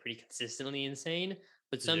BC are pretty consistently insane,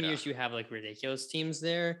 but some Yeah. years you have like ridiculous teams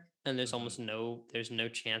there and Hmm. there's no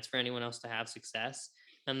chance for anyone else to have success.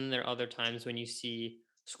 And then there are other times when you see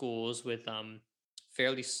schools with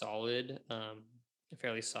fairly solid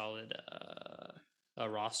fairly solid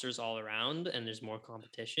rosters all around and there's more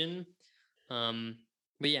competition. um,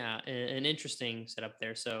 but yeah, an interesting setup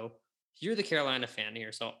there. So you're the Carolina fan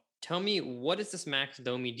here. So tell me, what is this Max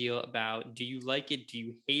Domi deal about? Do you like it? Do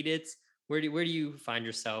you hate it? Where do you find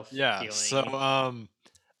yourself Yeah. So feeling?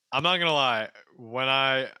 I'm not gonna lie. When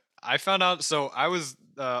I found out, so I was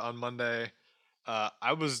on Monday.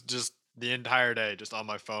 I was just the entire day just on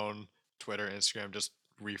my phone, Twitter, Instagram, just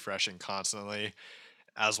refreshing constantly,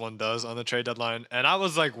 as one does on the trade deadline. And I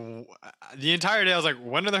was like, the entire day, I was like,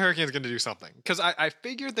 when are the Hurricanes going to do something? Because I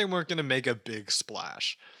figured they weren't going to make a big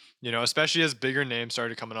splash, especially as bigger names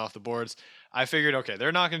started coming off the boards. I figured, okay,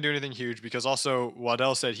 they're not going to do anything huge because also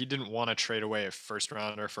Waddell said he didn't want to trade away a first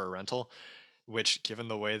rounder for a rental, which, given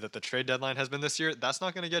the way that the trade deadline has been this year, that's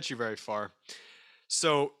not going to get you very far.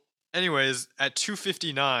 So, anyways, at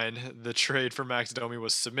 2:59, the trade for Max Domi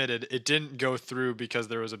was submitted. It didn't go through because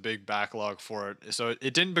there was a big backlog for it. So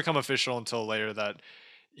it didn't become official until later that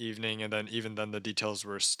evening, and then even then the details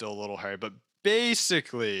were still a little hairy. But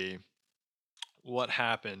basically, what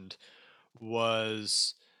happened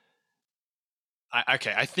was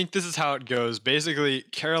okay, I think this is how it goes. Basically,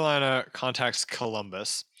 Carolina contacts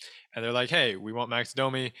Columbus and they're like, "Hey, we want Max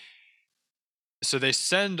Domi." So they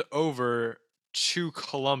send over to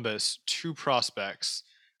Columbus two prospects.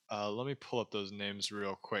 Let me pull up those names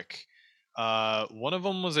real quick. One of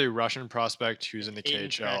them was a Russian prospect who's in the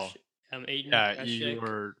KHL. Aiden Yeah, Preshik.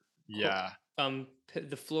 Igor. Yeah,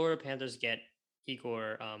 The Florida Panthers get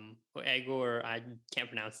Igor. I can't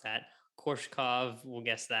pronounce that. Korshkov, we'll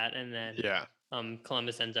guess that, and then yeah.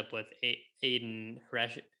 Columbus ends up with Aiden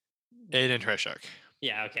Hresh. Aiden Treshuk.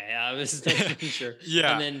 Yeah, okay. I was not making sure. And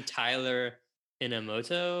Yeah, then Tyler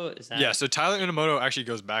Inamoto, is yeah. that So Tyler Inamoto actually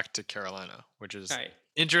goes back to Carolina, which all is right?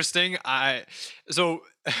 interesting. So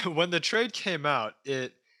when the trade came out,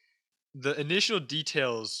 the initial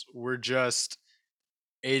details were just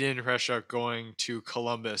Aiden Treshuk going to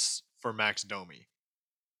Columbus for Max Domi.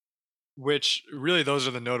 which really those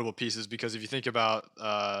are the notable pieces because if you think about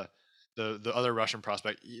the other Russian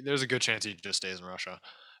prospect, there's a good chance he just stays in Russia.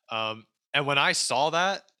 And when I saw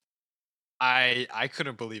that, I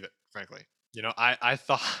couldn't believe it, frankly. I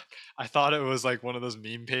thought I thought it was like one of those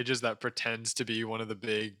meme pages that pretends to be one of the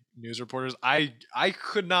big news reporters. I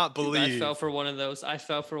could not Dude, I fell believe. for one of those. I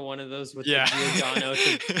fell for one of those with the Yeah. Giordano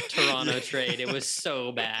to Yeah. Toronto trade. It was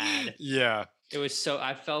so bad. Yeah. It was so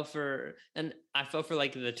I fell for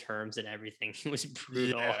like the terms and everything. It was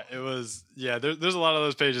brutal. Yeah, it was. Yeah, there's a lot of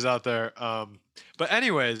those pages out there. But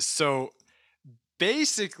anyways, so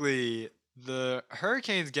basically, the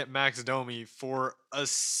Hurricanes get Max Domi for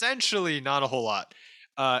essentially not a whole lot.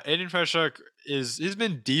 Aiden Preshuk he's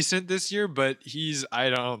been decent this year, but I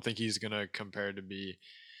don't think he's gonna compare to be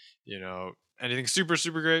you know anything super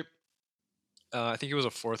great. I think he was a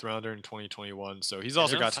fourth rounder in 2021, so he's Yeah,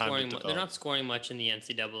 also got time to they're develop. not scoring much in the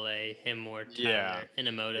NCAA. Him or Yeah, Tyler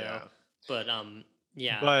Inamoto, yeah. but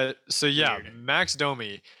yeah, But so yeah, weird. Max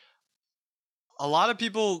Domi. A lot of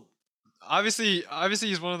people obviously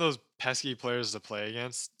he's one of those pesky players to play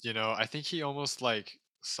against. I think he almost like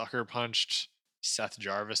sucker punched Seth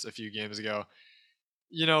Jarvis a few games ago.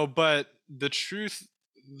 But the truth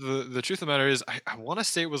of the matter is I want to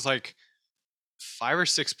say it was like 5 or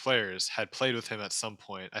 6 players had played with him at some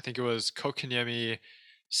point. I think it was Kokaniemi,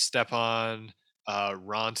 Stepan,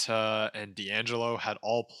 Ranta, and D'Angelo had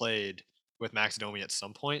all played with Max Domi at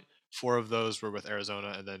some point. 4 of those were with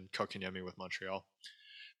Arizona, and then Kokaniemi with Montreal.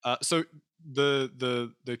 So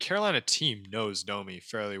the Carolina team knows Domi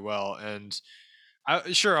fairly well, and I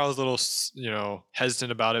was a little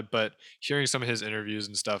hesitant about it, but hearing some of his interviews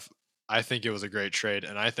and stuff, I think it was a great trade,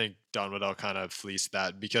 and I think Don Waddell kind of fleeced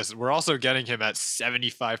that because we're also getting him at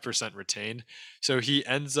 75% retained, so he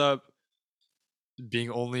ends up being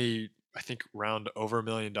only I think round over $1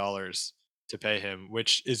 million to pay him,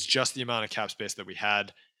 which is just the amount of cap space that we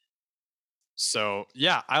had. So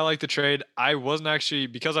yeah, I like the trade. I wasn't actually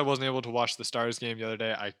because I wasn't able to watch the Stars game the other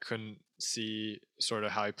day. I couldn't see sort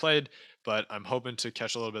of how he played, but I'm hoping to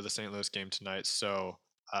catch a little bit of the St. Louis game tonight. So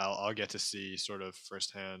I'll get to see sort of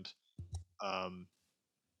firsthand um,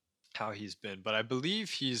 how he's been. But I believe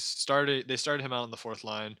he's started. They started him out on the fourth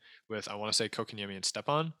line with I want to say Kokaniemi and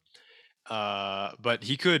Stepan. But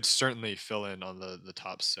he could certainly fill in on the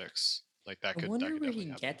top six. Like I that wonder could where he definitely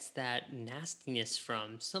happen. gets that nastiness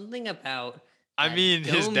from. Something about I that mean,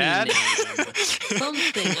 his Domi dad. name.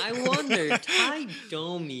 Something. I wonder. Ty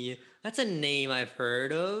Domi. That's a name I've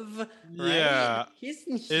heard of, right? Yeah,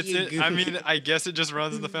 Isn't it's he a it. I mean, goon? I guess it just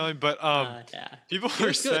runs in the family, but Yeah. people He were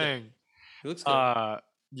looks good. saying, He looks good. uh,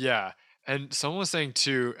 yeah, and someone was saying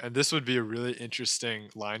too, and this would be a really interesting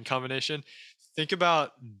line combination. Think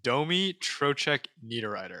about Domi, Trocheck,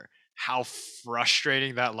 Niederreiter. How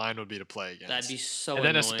frustrating that line would be to play That'd be against. so And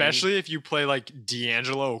then annoying. especially if you play like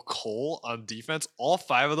D'Angelo Cole on defense, all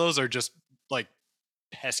 5 of those are just like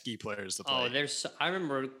pesky players to play Oh, against. I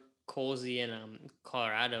remember Colsey in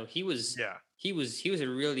Colorado. Yeah. He was a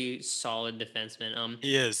really solid defenseman.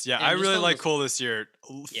 He is. Yeah, I And just really on like those Cole this year.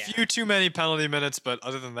 yeah. Few too many penalty minutes, but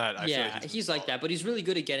other than that, I feel like Yeah, he's been he's like solid. that, but he's really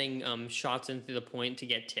good at getting shots in through the point to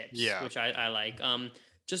get tips, Yeah. which I like.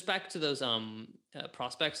 Just back to those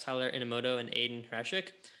prospects, Tyler Inamoto and Aiden Hreshik.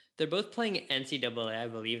 They're both playing NCAA. I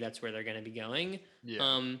believe that's where they're going to be going. Yeah.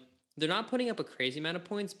 Um, they're not putting up a crazy amount of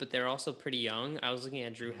points, but they're also pretty young. I was looking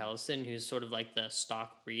at Drew Mhm. Hellison, who's sort of like the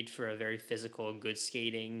stock breed for a very physical, good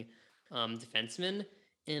skating defenseman.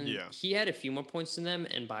 And Yeah. he had a few more points than them.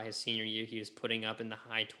 And by his senior year, he was putting up in the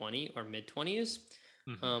high 20 or mid 20s.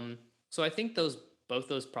 Mhm. So I think both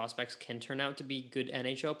those prospects can turn out to be good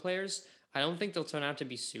NHL players. I don't think they'll turn out to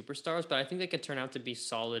be superstars, but I think they could turn out to be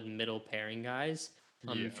solid middle pairing guys.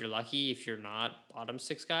 If Yeah. you're lucky, if you're not bottom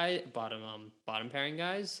six guy, bottom pairing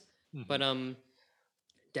guys. But Mhm.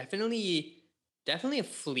 definitely definitely a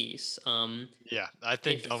fleece. Yeah, I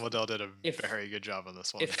think Don If Waddell did a if very good job on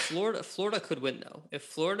this one. if Florida could win though,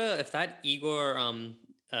 if that Igor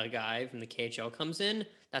guy from the KHL comes in,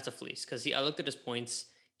 that's a fleece because I looked at his points.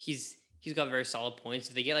 He's got very solid points.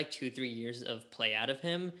 If they get like 2 3 years of play out of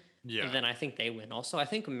him, Yeah. then I think they win. Also, I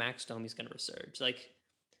think Max Domi's gonna resurge. Like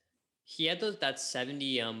he had that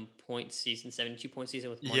 70 point season, 72 point season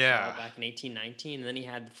with Montreal Yeah. back in 18-19, and then he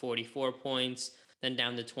had 44 points, then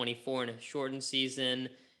down to 24 in a shortened season,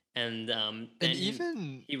 and And then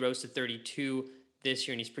even he rose to 32 this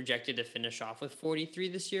year, and he's projected to finish off with 43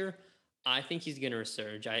 this year. I think he's gonna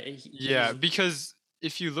resurge. yeah, He's because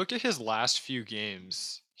if you look at his last few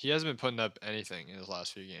games, he hasn't been putting up anything in his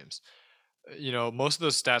last few games. Most of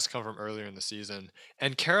those stats come from earlier in the season.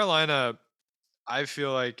 And Carolina, I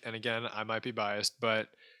feel like, and again, I might be biased, but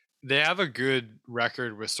they have a good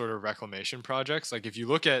record with sort of reclamation projects. Like if you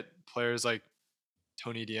look at players like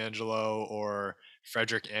Tony D'Angelo or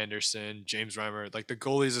Frederick Anderson, James Reimer, like the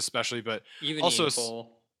goalies especially, but Even also Ian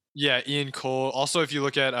Cole. yeah, Ian Cole. Also, if you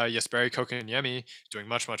look at Jesperi Kotkaniemi, doing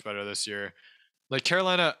much better this year. Like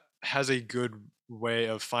Carolina has a good way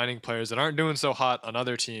of finding players that aren't doing so hot on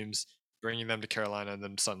other teams, bringing them to Carolina, and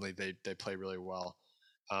then suddenly they play really well.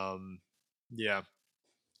 Um, yeah,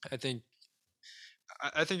 I think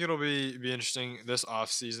I think it'll be interesting this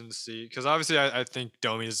off season to see, because obviously I think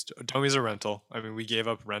Domi's a rental. I mean, we gave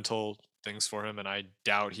up rental things for him, and I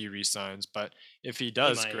doubt he resigns. But if he He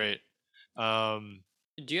does, might. great. Um,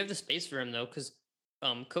 Do you have the space for him though? Because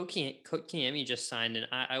Kotkaniemi just signed, and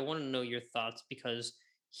I want to know your thoughts because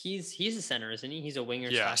he's a center, isn't he? He's a winger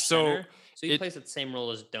yeah, slash so center, so he it plays the same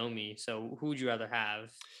role as Domi. So who would you rather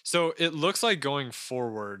have? so it looks like going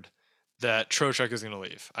forward that Trocheck is going to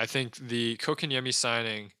leave. I think the Kokeniemi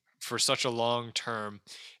signing for such a long term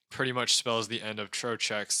pretty much spells the end of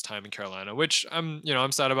Trocheck's time in Carolina, which I'm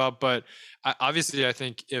sad about. But obviously, I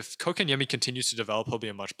think if Kokeniemi continues to develop, he'll be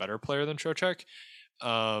a much better player than Trocheck.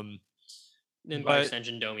 Um, Then by but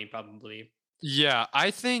extension, Domi probably. yeah,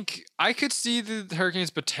 I think I could see the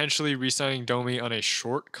Hurricanes potentially re-signing Domi on a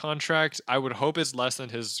short contract. I would hope it's less than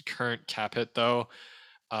his current cap hit, though,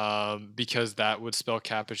 because that would spell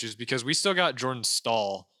cap issues. Because we still got Jordan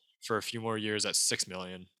Stahl for a few more years at 6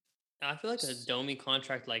 million. I feel like a Domi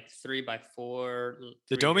contract like 3 by 4,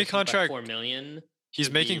 The three Domi or 3 by 4 contract, million he's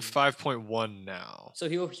would making be 5.1 now. so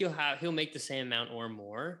he'll make the same amount or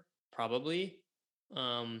more probably.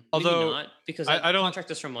 Maybe Although not because I that don't. contract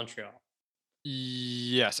is from Montreal.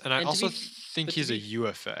 Yes, and I And to also be, think but to he's a be,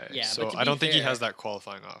 UFA, yeah, but so to I be don't think he has fair, that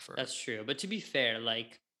qualifying offer. that's true. But to be fair,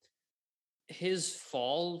 like his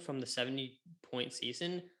fall from the 70-point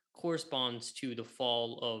season corresponds to the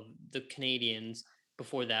fall of the Canadians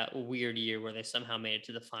before that weird year where they somehow made it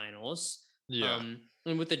to the finals. Yeah,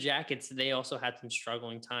 And with the Jackets, they also had some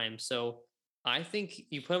struggling times. So I think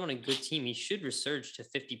you put him on a good team, he should resurge to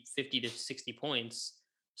 50 to 60 points.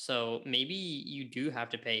 So maybe you do have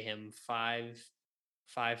to pay him 5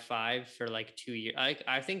 for like 2 years.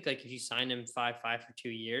 I think like if you sign him 5 for 2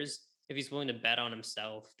 years, if he's willing to bet on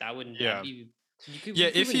himself, that'd yeah. be Yeah, you could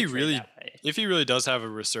win the trade that way. if he really does have a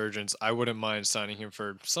resurgence, I wouldn't mind signing him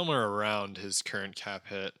for somewhere around his current cap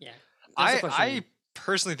hit. Yeah, that's the I question.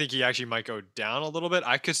 personally think he actually might go down a little bit.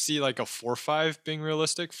 I could see like a 4-5 being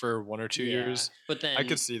realistic for 1 or 2 years. Yeah, but I could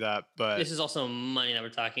then see that, but this is also money that we're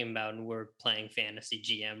talking about, and we're playing fantasy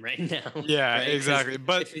GM right now, yeah, right? Because exactly.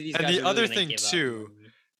 But if these and guys the are really other gonna thing give up too,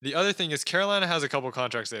 money, the other thing is Carolina has a couple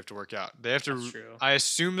contracts they have to work out. They have that's to. true. I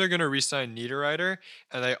assume they're going to re-sign Niederreiter,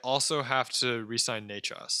 and they also have to re-sign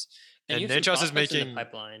Nachos. And you And have some Nachos is prospects in the making.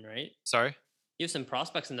 pipeline, right? Sorry. You have some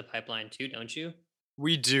prospects in the pipeline too, don't you?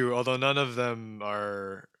 We do, although none of them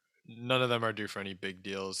are due for any big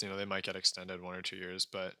deals. You know, they might get extended 1 or 2 years,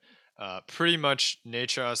 but pretty much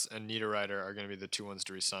Natras and Niederreiter are going to be the two ones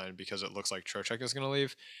to resign because it looks like Trocheck is going to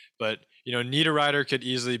leave. But Niederreiter could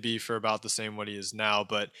easily be for about the same what he is now,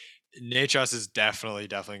 but Natras is definitely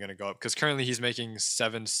going to go up because currently he's making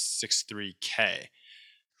 763K.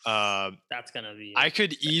 That's gonna be I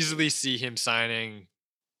could expensive. easily see him signing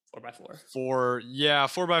 4 by 4.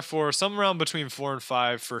 4 by 4, some around between 4 and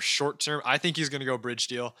 5 for short term. I think he's going to go bridge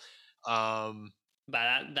deal. Um,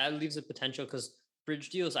 But that leaves a potential because bridge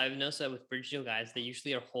deals, I've noticed that with bridge deal guys, they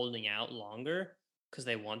usually are holding out longer because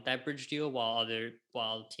they want that bridge deal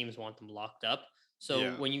while teams want them locked up. So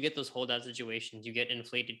yeah, when you get those holdout situations, you get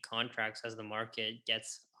inflated contracts as the market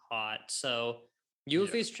gets hot. So yeah,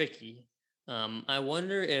 UFA is tricky. I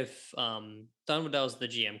wonder if Don Waddell's the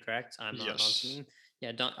GM, correct? I'm not on yes, something.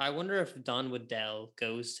 Yeah, I wonder if Don Waddell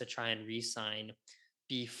goes to try and re-sign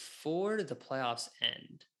before the playoffs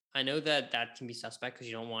end. I know that that can be suspect because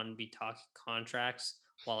you don't want to be talking contracts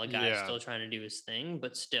while a guy's yeah, still trying to do his thing,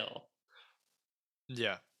 but still,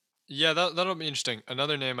 yeah, yeah. That'll be interesting.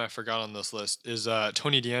 Another name I forgot on this list is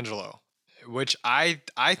Tony D'Angelo, which I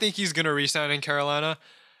think he's going to resign in Carolina,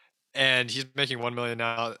 and he's making 1 million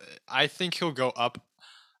now. I think he'll go up.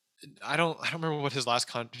 I don't remember what his last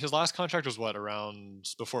contract was, what, around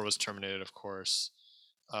before it was terminated, of course.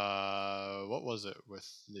 What was it with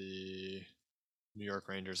the New York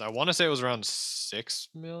Rangers? I want to say it was around 6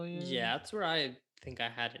 million. yeah, that's where I think I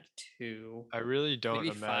had it too. I really don't Maybe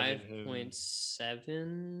imagine five him. point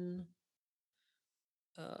seven.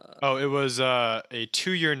 Uh, Oh, it was a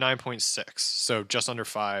 2 year 9.6, so just under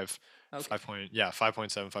five, okay, 5 point, yeah,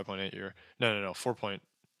 5.7, 5.8 year. No, 4 four point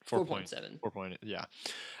point, seven. 4 point, yeah.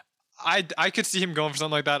 I could see him going for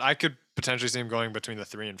something like that. I could potentially see him going between the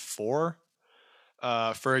 3 and 4.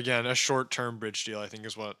 For again a short term bridge deal, I think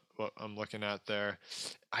is what what I'm looking at there.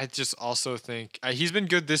 I just also think he's been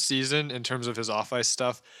good this season in terms of his off ice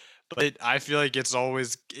stuff, but I feel like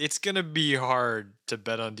it's gonna be hard to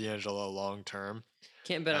bet on D'Angelo long term.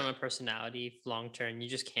 Can't bet Uh, on a personality long term. You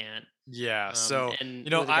just can't. yeah, so And you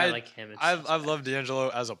know with a guy like him, it's I've suspect. loved D'Angelo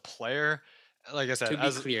as a player. Like I said, To be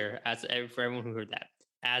as clear, for everyone who heard that,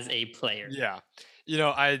 as a player. yeah, you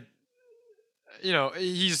know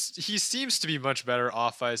he seems to be much better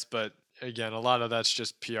off ice, but again, a lot of that's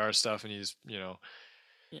just PR stuff, and he's Yeah,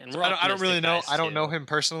 and we're I don't really optimistic know. guys I don't know too. him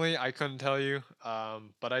personally. I couldn't tell you.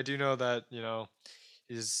 But I do know that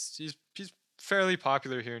he's fairly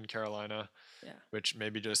popular here in Carolina, Yeah, which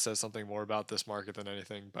maybe just says something more about this market than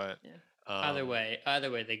anything. But yeah. um, Either way,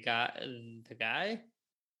 the guy,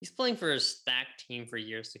 he's playing for a stacked team for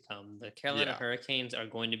years to come. The Carolina yeah, Hurricanes are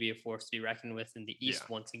going to be a force to be reckoned with in the yeah. East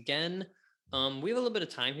once again. We have a little bit of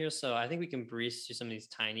time here, so I think we can breeze through some of these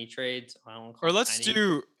tiny trades. I don't want to call Or them let's tiny.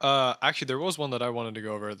 do. Actually, there was one that I wanted to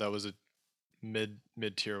go over that was a mid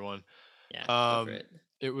tier one. Yeah, go for Um, it.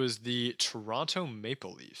 it was the Toronto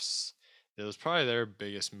Maple Leafs. It was probably their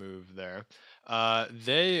biggest move there.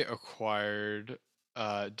 They acquired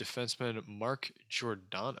defenseman Mark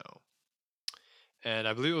Giordano, and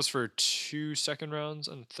I believe it was for 2 second rounds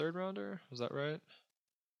and a third rounder. Was that right?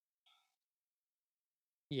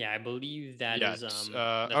 Yeah, I believe that Yeah. is Oh that's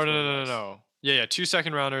no what no it no no was. no. Yeah, 2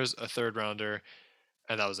 second rounders, a third rounder,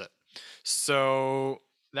 and that was it. So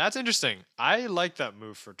that's interesting. I like that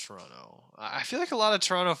move for Toronto. I feel like a lot of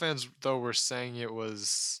Toronto fans though were saying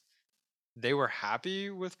they were happy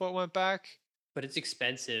with what went back. But it's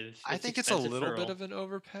expensive. I It's think it's a expensive little for bit all. of an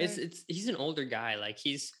overpay. It's he's an older guy. Like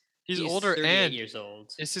He's he's older, 38 and years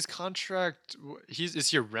old. is his contract? Is he a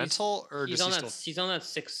He's rental, or does he still? he's on that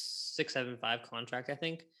 675 contract, I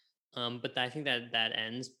think. But I think that that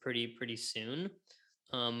ends pretty soon.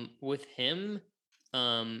 With him,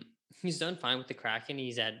 um, he's done fine with the Kraken.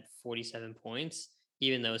 He's at 47 points,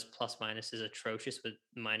 even though his plus minus is atrocious with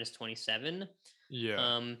minus 27. Yeah,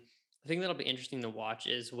 Um, I think that'll be interesting to watch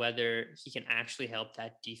is whether he can actually help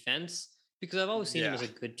that defense because I've always seen him yeah, as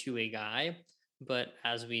a good two-way guy, but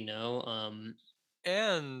as we know,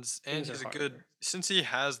 and things are he's a good harder. since he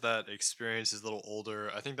has that experience. He's a little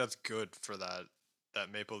older. I think that's good for that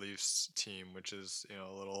Maple Leafs team, which is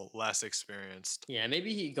a little less experienced. Yeah,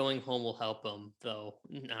 maybe going home will help him, though.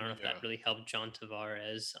 I don't know if that Yeah, really helped John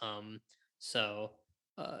Tavares. So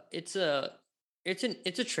it's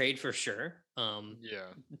it's a trade for sure.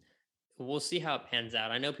 yeah. We'll see how it pans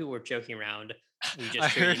out. I know people were joking around. We I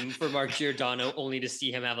just traded heard. him for Mark Giordano, only to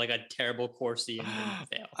see him have like a terrible Corsi and then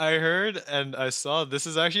fail. I heard and I saw this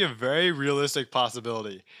is actually a very realistic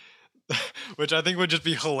possibility, which I think would just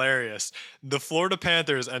be hilarious. The Florida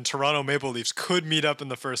Panthers and Toronto Maple Leafs could meet up in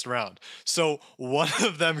the first round. So one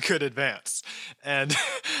of them could advance. And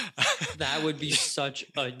That would be such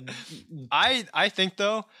a I think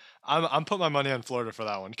though, I'm putting my money on Florida for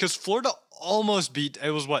that one because Florida almost beat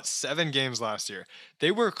it was what 7 games last year.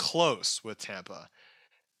 They were close with Tampa.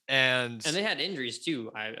 And and they had injuries too.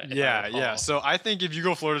 If I yeah, yeah. recall, So I think if you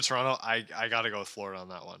go Florida Toronto, I gotta go with Florida on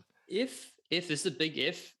that one. if this is a big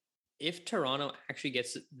if Toronto actually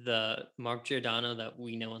gets the Mark Giordano that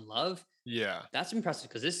we know and love, Yeah. that's impressive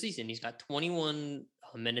because this season he's got 21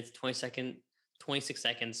 minutes, 26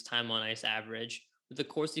 seconds time on ice average with the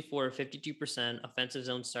Corsi for 52%, offensive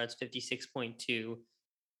zone starts 56.2.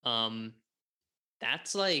 Um,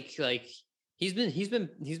 that's like he's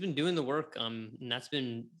been doing the work. And that's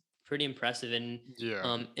been pretty impressive. And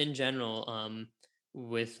Yeah. in general,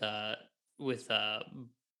 with uh with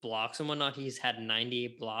blocks and whatnot, he's had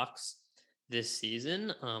 98 blocks this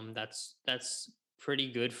season. That's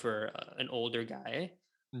pretty good for an older guy.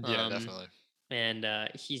 Yeah, Um, definitely. and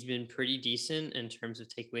he's been pretty decent in terms of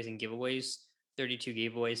takeaways and giveaways. 32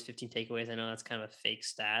 giveaways, 15 takeaways. I know that's kind of a fake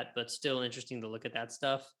stat, but still interesting to look at that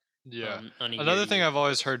stuff Yeah. on a year Another to thing year I've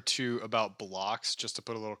always basis. heard too about blocks, just to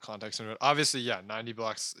put a little context into it. Obviously, yeah, 90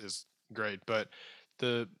 blocks is great, but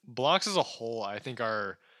the blocks as a whole, I think,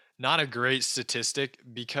 are not a great statistic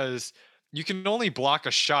because you can only block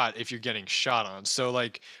a shot if you're getting shot on. So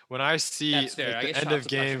like when I see That's fair. like I the guess end shot of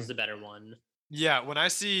suppression is game the better one. Yeah, when I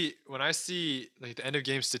see like the end of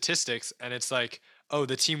game statistics and it's like, oh,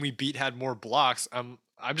 the team we beat had more blocks, I'm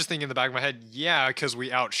just thinking in the back of my head, yeah, because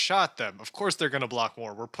we outshot them. Of course they're gonna block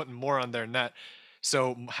more. We're putting more on their net.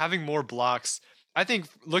 So having more blocks, I think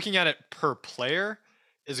looking at it per player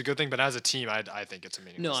is a good thing, but as a team, I think it's a No,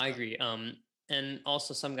 meaningless I stat. agree. And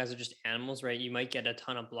also some guys are just animals, right? You might get a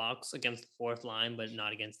ton of blocks against the fourth line, but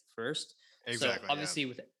not against the first. So Exactly, yeah.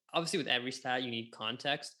 obviously with every stat you need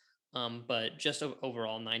context. But just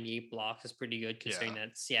overall, 98 blocks is pretty good considering Yeah.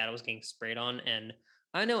 that Seattle was getting sprayed on, and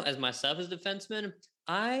I know as myself as defenseman,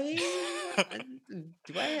 I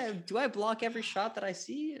do I block every shot that I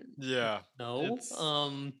see? Yeah, No. it's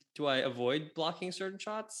Do I avoid blocking certain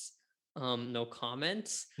shots? No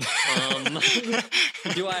comments. Um,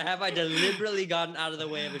 do I have I deliberately gotten out of the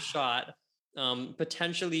way of a shot,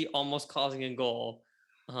 potentially almost causing a goal?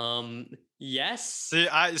 Yes, see.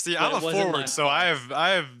 but I'm it a wasn't my forward, so fault. I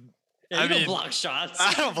have. Yeah, I you don't mean, block shots.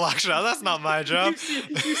 I don't block shots. That's not my job.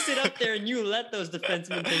 You sit up there and you let those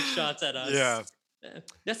defensemen take shots at us. Yeah,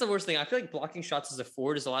 That's the worst thing. I feel like blocking shots as a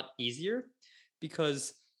forward is a lot easier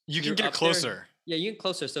because you can you're get up there. closer. Yeah, you get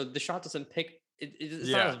closer, so the shot doesn't pick. It's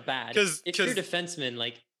not Yeah, as bad. because If you're a defenseman,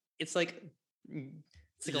 like it's like mm,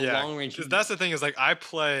 it's like a yeah, long range. because that's the thing is like I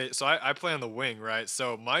play. So I play on the wing, right?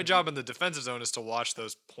 So my Mhm. job in the defensive zone is to watch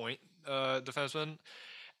those point defensemen.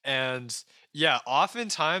 And yeah,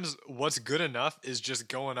 oftentimes what's good enough is just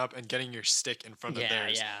going up and getting your stick in front of Yeah,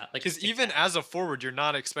 theirs. yeah, like a Because stick even pass as a forward, you're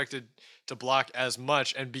not expected to block as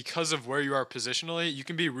much. And because of where you are positionally, you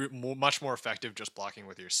can be much more effective just blocking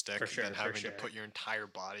with your for stick than sure, for having to sure. put your entire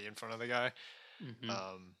body in front of the guy. Hmm.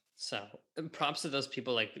 Um, So props to those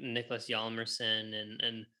people like Nicholas Yalmerson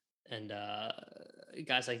and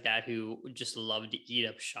guys like that who just love to eat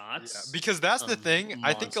up Yeah, shots. because that's the thing.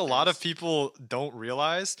 I think a lot of Monsters. people don't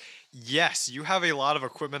realize. Yes, you have a lot of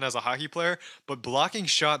equipment as a hockey player, but blocking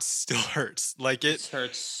shots still hurts. Like It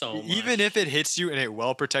hurts so even if much. it hits you in a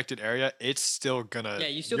well protected area, it's still Yeah,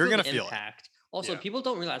 you still you're feel gonna the feel it. impact. Also, Yeah, people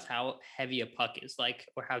don't realize how heavy a puck is, like,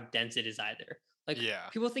 or how dense it is either. Like, yeah.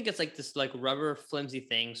 people think it's like this like rubber flimsy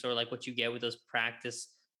thing, sort of like what you get with those practice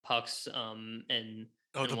pucks,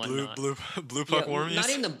 Oh, the and blue whatnot. blue blue Yeah, puck not warmies.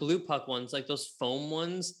 even the blue puck ones, like those foam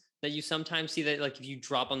ones that you sometimes see that like if you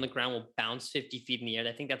drop on the ground will bounce 50 feet in the air.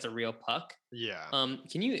 I think that's a real puck. Yeah,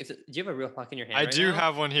 Can you? Do you have a real puck in your hand I right do now?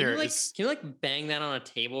 have one here. It's Can you like bang that on a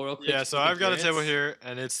table real quick yeah. just So to get a I've got a table clearance?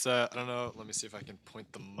 here, and it's I don't know. Let me see if I can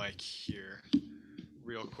point the mic here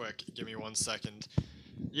real quick. Give me 1 second.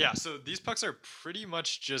 Yeah. So these pucks are pretty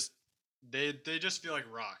much just they just feel like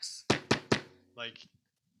rocks. Like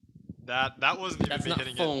that wasn't even That's me not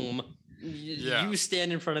hitting it. foam. Yeah. You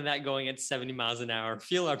stand in front of that going at 70 miles an hour.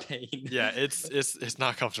 Feel our pain. Yeah. It's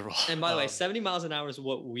not comfortable. And by the way, 70 miles an hour is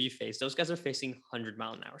what we face. Those guys are facing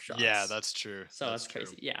 100-mile-an-hour Yeah, shots. that's true. So That's that's true.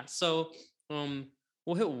 crazy. Yeah. So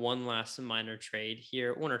we'll hit one last minor trade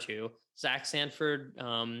here, one or two. Zach Sanford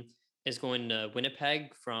is going to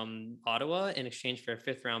Winnipeg from Ottawa in exchange for a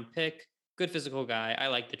fifth round pick. Good physical guy. I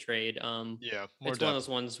like the trade. Yeah, more It's one of depth. those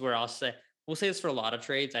ones where we'll say this for a lot of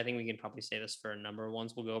trades. I think we can probably say this for a number of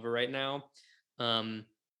ones we'll go over right now. Um,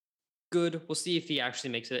 good. We'll see if he actually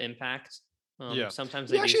makes an impact. Yeah. Sometimes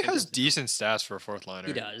He they do, actually has sometimes they don't. decent stats for a fourth He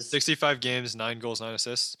liner. does. 65 games, 9 goals, 9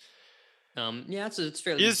 assists. Yeah, it's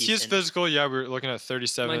fairly He is decent. physical. Yeah, we're looking at Reminds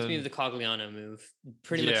me of 37. the Cogliano move.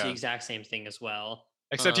 Pretty much the Yeah. exact same thing as well.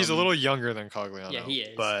 Except he's a Um, little younger than yeah, Cogliano. he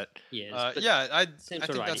is. But He is. But yeah, same I sort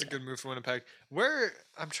of think that's a idea. good move for Winnipeg. Where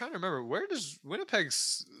I'm trying to remember, where does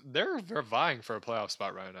Winnipeg's they're vying for a playoff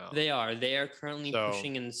spot right now. They are. They are currently So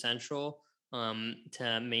pushing in the Central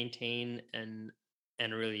to maintain and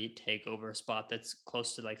really take over a spot that's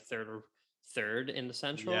close to like third in the yeah,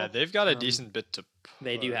 Central. they've got a Um, decent bit to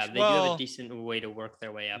they do push. have a Well, decent way to work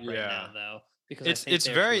their way up right yeah. now though because I think It's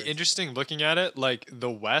they're very towards interesting looking at it. Like the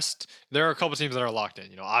West, there are a couple teams that are locked in.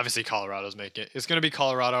 You know, obviously Colorado's making it. It's going to be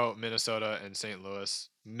Colorado, Minnesota, and St. Louis,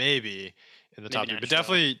 maybe in the maybe top three, but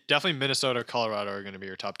Nashville. definitely Minnesota, Colorado are going to be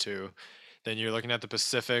your top two. Then you're looking at the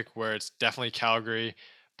Pacific, where it's definitely Calgary.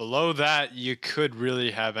 Below that, you could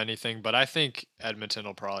really have anything, but I think Edmonton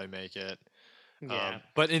will probably make it. Yeah.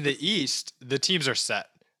 But in the East, the teams are set.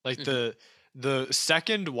 Like Hmm. the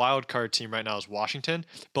second wild card team right now is Washington.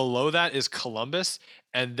 Below that is Columbus,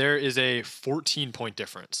 and there is a 14-point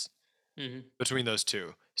difference Hmm. between those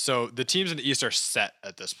two. So the teams in the East are set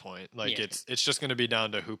at this point. Like Yeah. it's just going to be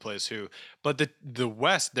down to who plays who. But the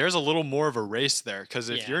West, there's a little more of a race there because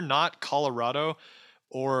if Yeah. you're not Colorado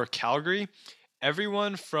or Calgary,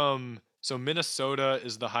 everyone from so Minnesota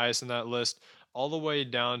is the highest in that list, all the way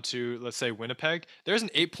down to let's say Winnipeg. There's an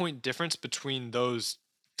 8-point difference between those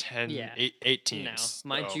 10, Yeah. 8 Now, teams.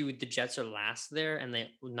 mind So you, the Jets are last there, and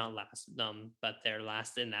they not last, but they're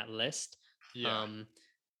last in that list. yeah, Um,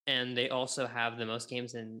 and they also have the most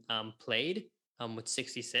games in played with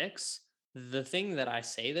 66. The thing that I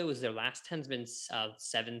say though is their last 10's been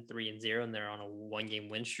 7-3-0, and they're on a one-game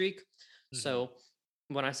win streak. hmm, So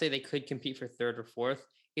when I say they could compete for third or fourth,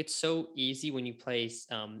 it's so easy when you play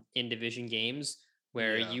in division games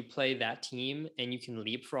where yeah, you play that team and you can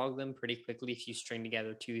leapfrog them pretty quickly if you string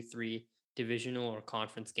together 2, 3 divisional or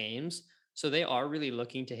conference games. So they are really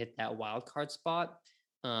looking to hit that wild card spot.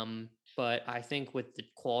 But I think with the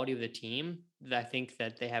quality of the team, I think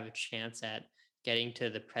that they have a chance at getting to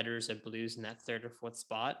the Predators or Blues in that third or fourth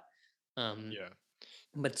spot. Um, Yeah.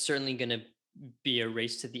 but certainly going to be a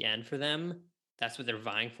race to the end for them. That's what they're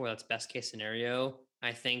vying for. That's best case scenario.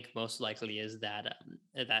 I think most likely is that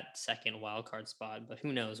second wild card spot, but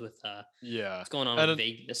who knows with Yeah. what's going on And with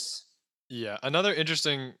Vegas? yeah, another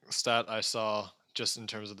interesting stat I saw just in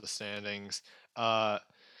terms of the standings. Uh,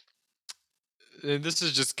 and this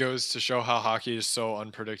is just goes to show how hockey is so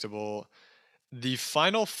unpredictable. The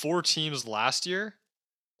final four teams last year,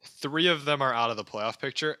 three of them are out of the playoff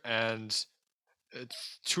picture, and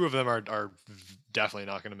two of them are definitely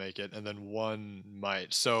not going to make it, and then one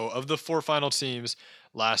might. So, of the four final teams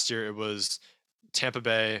last year, it was Tampa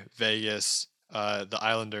Bay, Vegas, the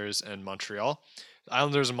Islanders, and Montreal. The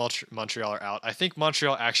Islanders and Montreal are out. I think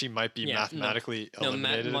Montreal actually might be Yeah, no, mathematically no.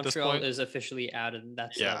 eliminated at this Montreal point. is officially out, and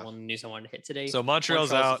that's Yeah. one news I wanted to hit today. So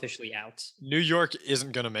Montreal's Montreal is out. officially out. New York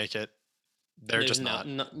isn't going to make it. They're There's just no,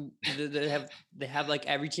 not. no they have like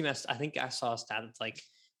every team has. I think I saw a stat. It's like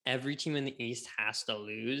every team in the East has to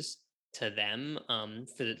lose to them.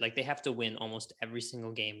 Like they have to win almost every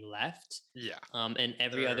single game left. Yeah. And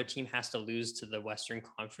every They're other team has to lose to the Western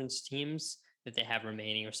Conference teams that they have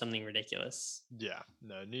remaining, or something ridiculous. Yeah,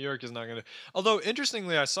 no, New York is not going to. Although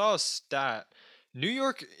interestingly, I saw a stat. New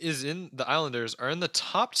York is in the Islanders are in the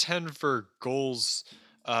top 10 for goals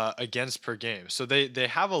against per game. So they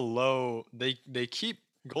have a low. They keep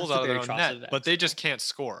goals That's the out of their Barry own Trotz net, but effect, they though. just can't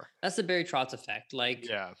score. That's the Barry Trotz effect. Like,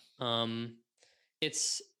 Yeah, um,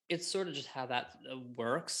 it's sort of just how that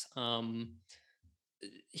works.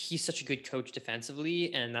 He's such a good coach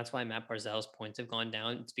defensively, and that's why Matt Barzell's points have gone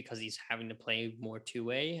down. It's because he's having to play more two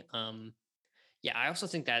way. Yeah, I also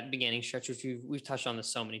think that beginning stretch, which we've touched on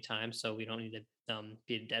this so many times, so we don't need to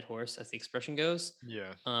beat a dead horse, as the expression goes.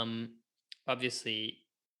 yeah, Um, obviously,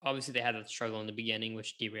 obviously they had that struggle in the beginning,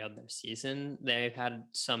 which derailed their season. They've had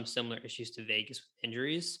some similar issues to Vegas with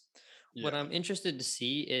injuries. What yeah, I'm interested to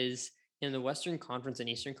see is in the Western Conference and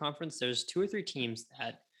Eastern Conference, there's two or three teams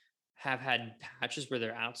that have had patches where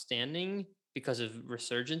they're outstanding because of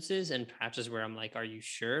resurgences, and patches where I'm like, are you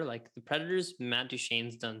sure? Like the Predators, Matt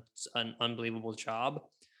Duchene's done an unbelievable job.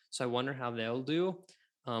 So I wonder how they'll do.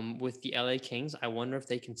 With the LA Kings, I wonder if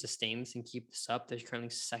they can sustain this and keep this up. They're currently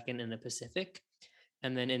second in the Pacific.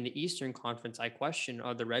 And then in the Eastern Conference, I question,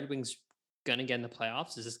 are the Red Wings going to get in the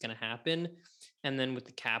playoffs? Is this going to happen? And then with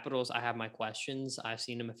the Capitals, I have my questions. I've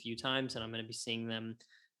seen them a few times, and I'm going to be seeing them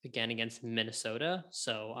again against Minnesota.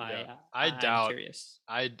 So yeah. I I'm doubt. curious.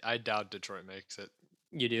 I doubt Detroit makes it.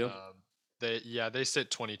 You do? Um, they sit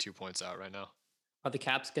 22 points out right now. Are the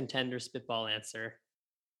Caps contenders? Spitball answer.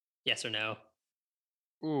 Yes or no?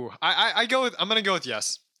 Ooh, I go with. I'm gonna go with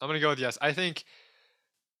yes. I'm gonna go with yes. I think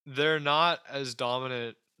they're not as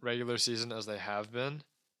dominant regular season as they have been.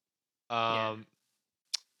 Yeah. Um, An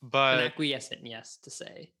but acquiescent yes to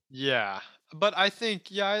say. yeah, but I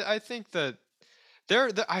think I think that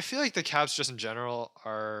I feel like the Caps just in general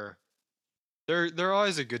are they're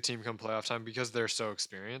always a good team come playoff time because they're so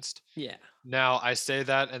experienced. Yeah. Now I say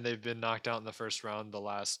that and they've been knocked out in the first round the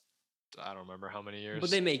last I don't remember how many But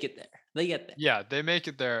years. they make it there. They get there. Yeah, they make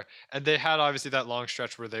it there, and they had obviously that long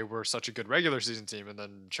stretch where they were such a good regular season team and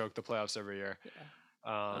then choked the playoffs every year. Yeah.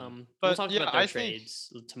 We'll But talk yeah, about their I think trades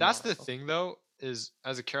that's tomorrow. the thing though is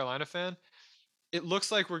as a Carolina fan, it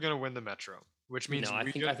looks like we're gonna win the Metro, which means No, I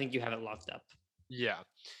think you have it locked up. yeah,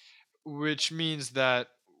 which means that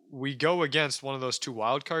we go against one of those two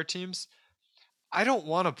wild card teams. I don't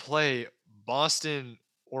want to play Boston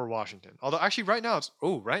or Washington. Although actually right now it's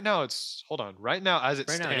hold on. Right now as it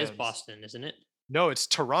Right now it is stands, Boston, isn't it? no, it's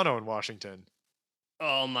Toronto and Washington.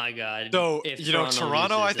 Oh my god. So, If you know, Toronto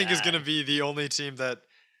Toronto I loses think is going that, to be the only team that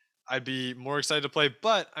I'd be more excited to play,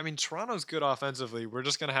 but I mean Toronto's good offensively. We're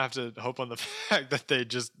just going to have to hope on the fact that they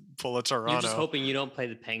just pull a you're just Toronto. hoping you don't play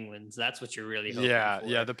the Penguins. That's what you're really hoping Yeah,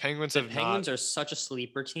 yeah, for. the Penguins The have not Penguins are such a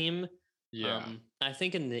sleeper team. yeah. I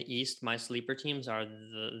think in the East, my sleeper teams are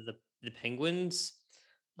the Penguins.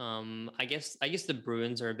 I guess the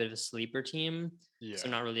Bruins are a bit of a sleeper team, so Yeah.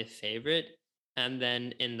 not really a favorite. And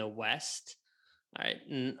then in the West, all right.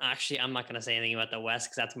 Actually, I'm not gonna say anything about the West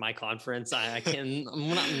because that's my conference. I can. I'm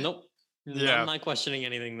not. Nope. I'm Yeah. not questioning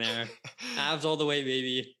anything there. Avs all the way,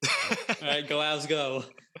 baby. All right, go Avs, go.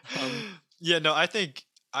 Yeah, no, I think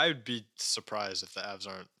I'd be surprised if the Avs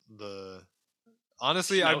aren't the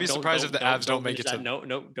honestly, I'd No, be surprised if the Avs don't don't make finish it that. to No,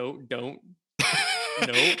 no, don't. No,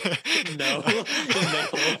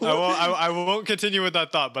 no, I won't continue with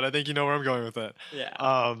that thought, but I think you know where I'm going with it. Yeah,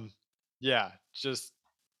 Um, yeah, just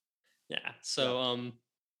yeah. yeah. So,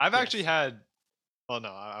 I've actually yes. had. Well, no,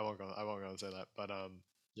 I won't go. I won't go and say that. But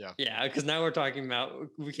Yeah. Yeah, because now we're talking about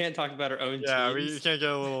we can't talk about our own Yeah, we teams can't get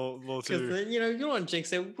a little because too. then you don't want to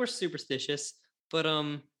jinx it. We're superstitious, but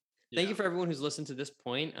thank you Yeah. for everyone who's listened to this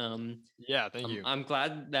point. Yeah, thank you. I'm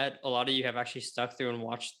glad that a lot of you have actually stuck through and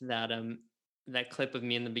watched that clip of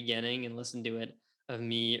me in the beginning and listened to it of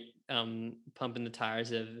me pumping the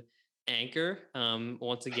tires of Anchor.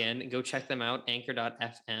 Once again, go check them out,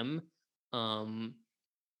 anchor.fm. Um,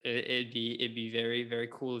 it'd be very very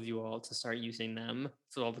cool of you all to start using them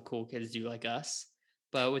so all the cool kids do like us.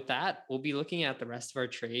 But with that, we'll be looking at the rest of our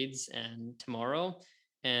trades and tomorrow,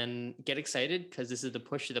 and get excited because this is the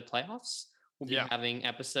push to the playoffs. We'll be Yeah. having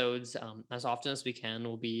episodes as often as we can.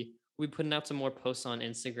 We'll be putting out some more posts on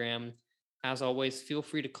Instagram. As always, feel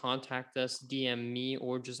free to contact us, DM me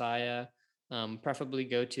or Josiah. Preferably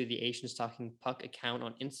go to the Asians Talking Puck account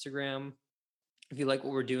on Instagram. If you like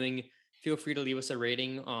what we're doing, feel free to leave us a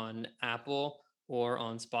rating on Apple or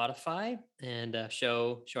on Spotify, and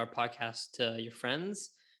show our podcast to your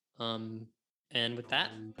friends. Um, and with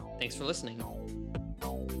that, thanks for listening.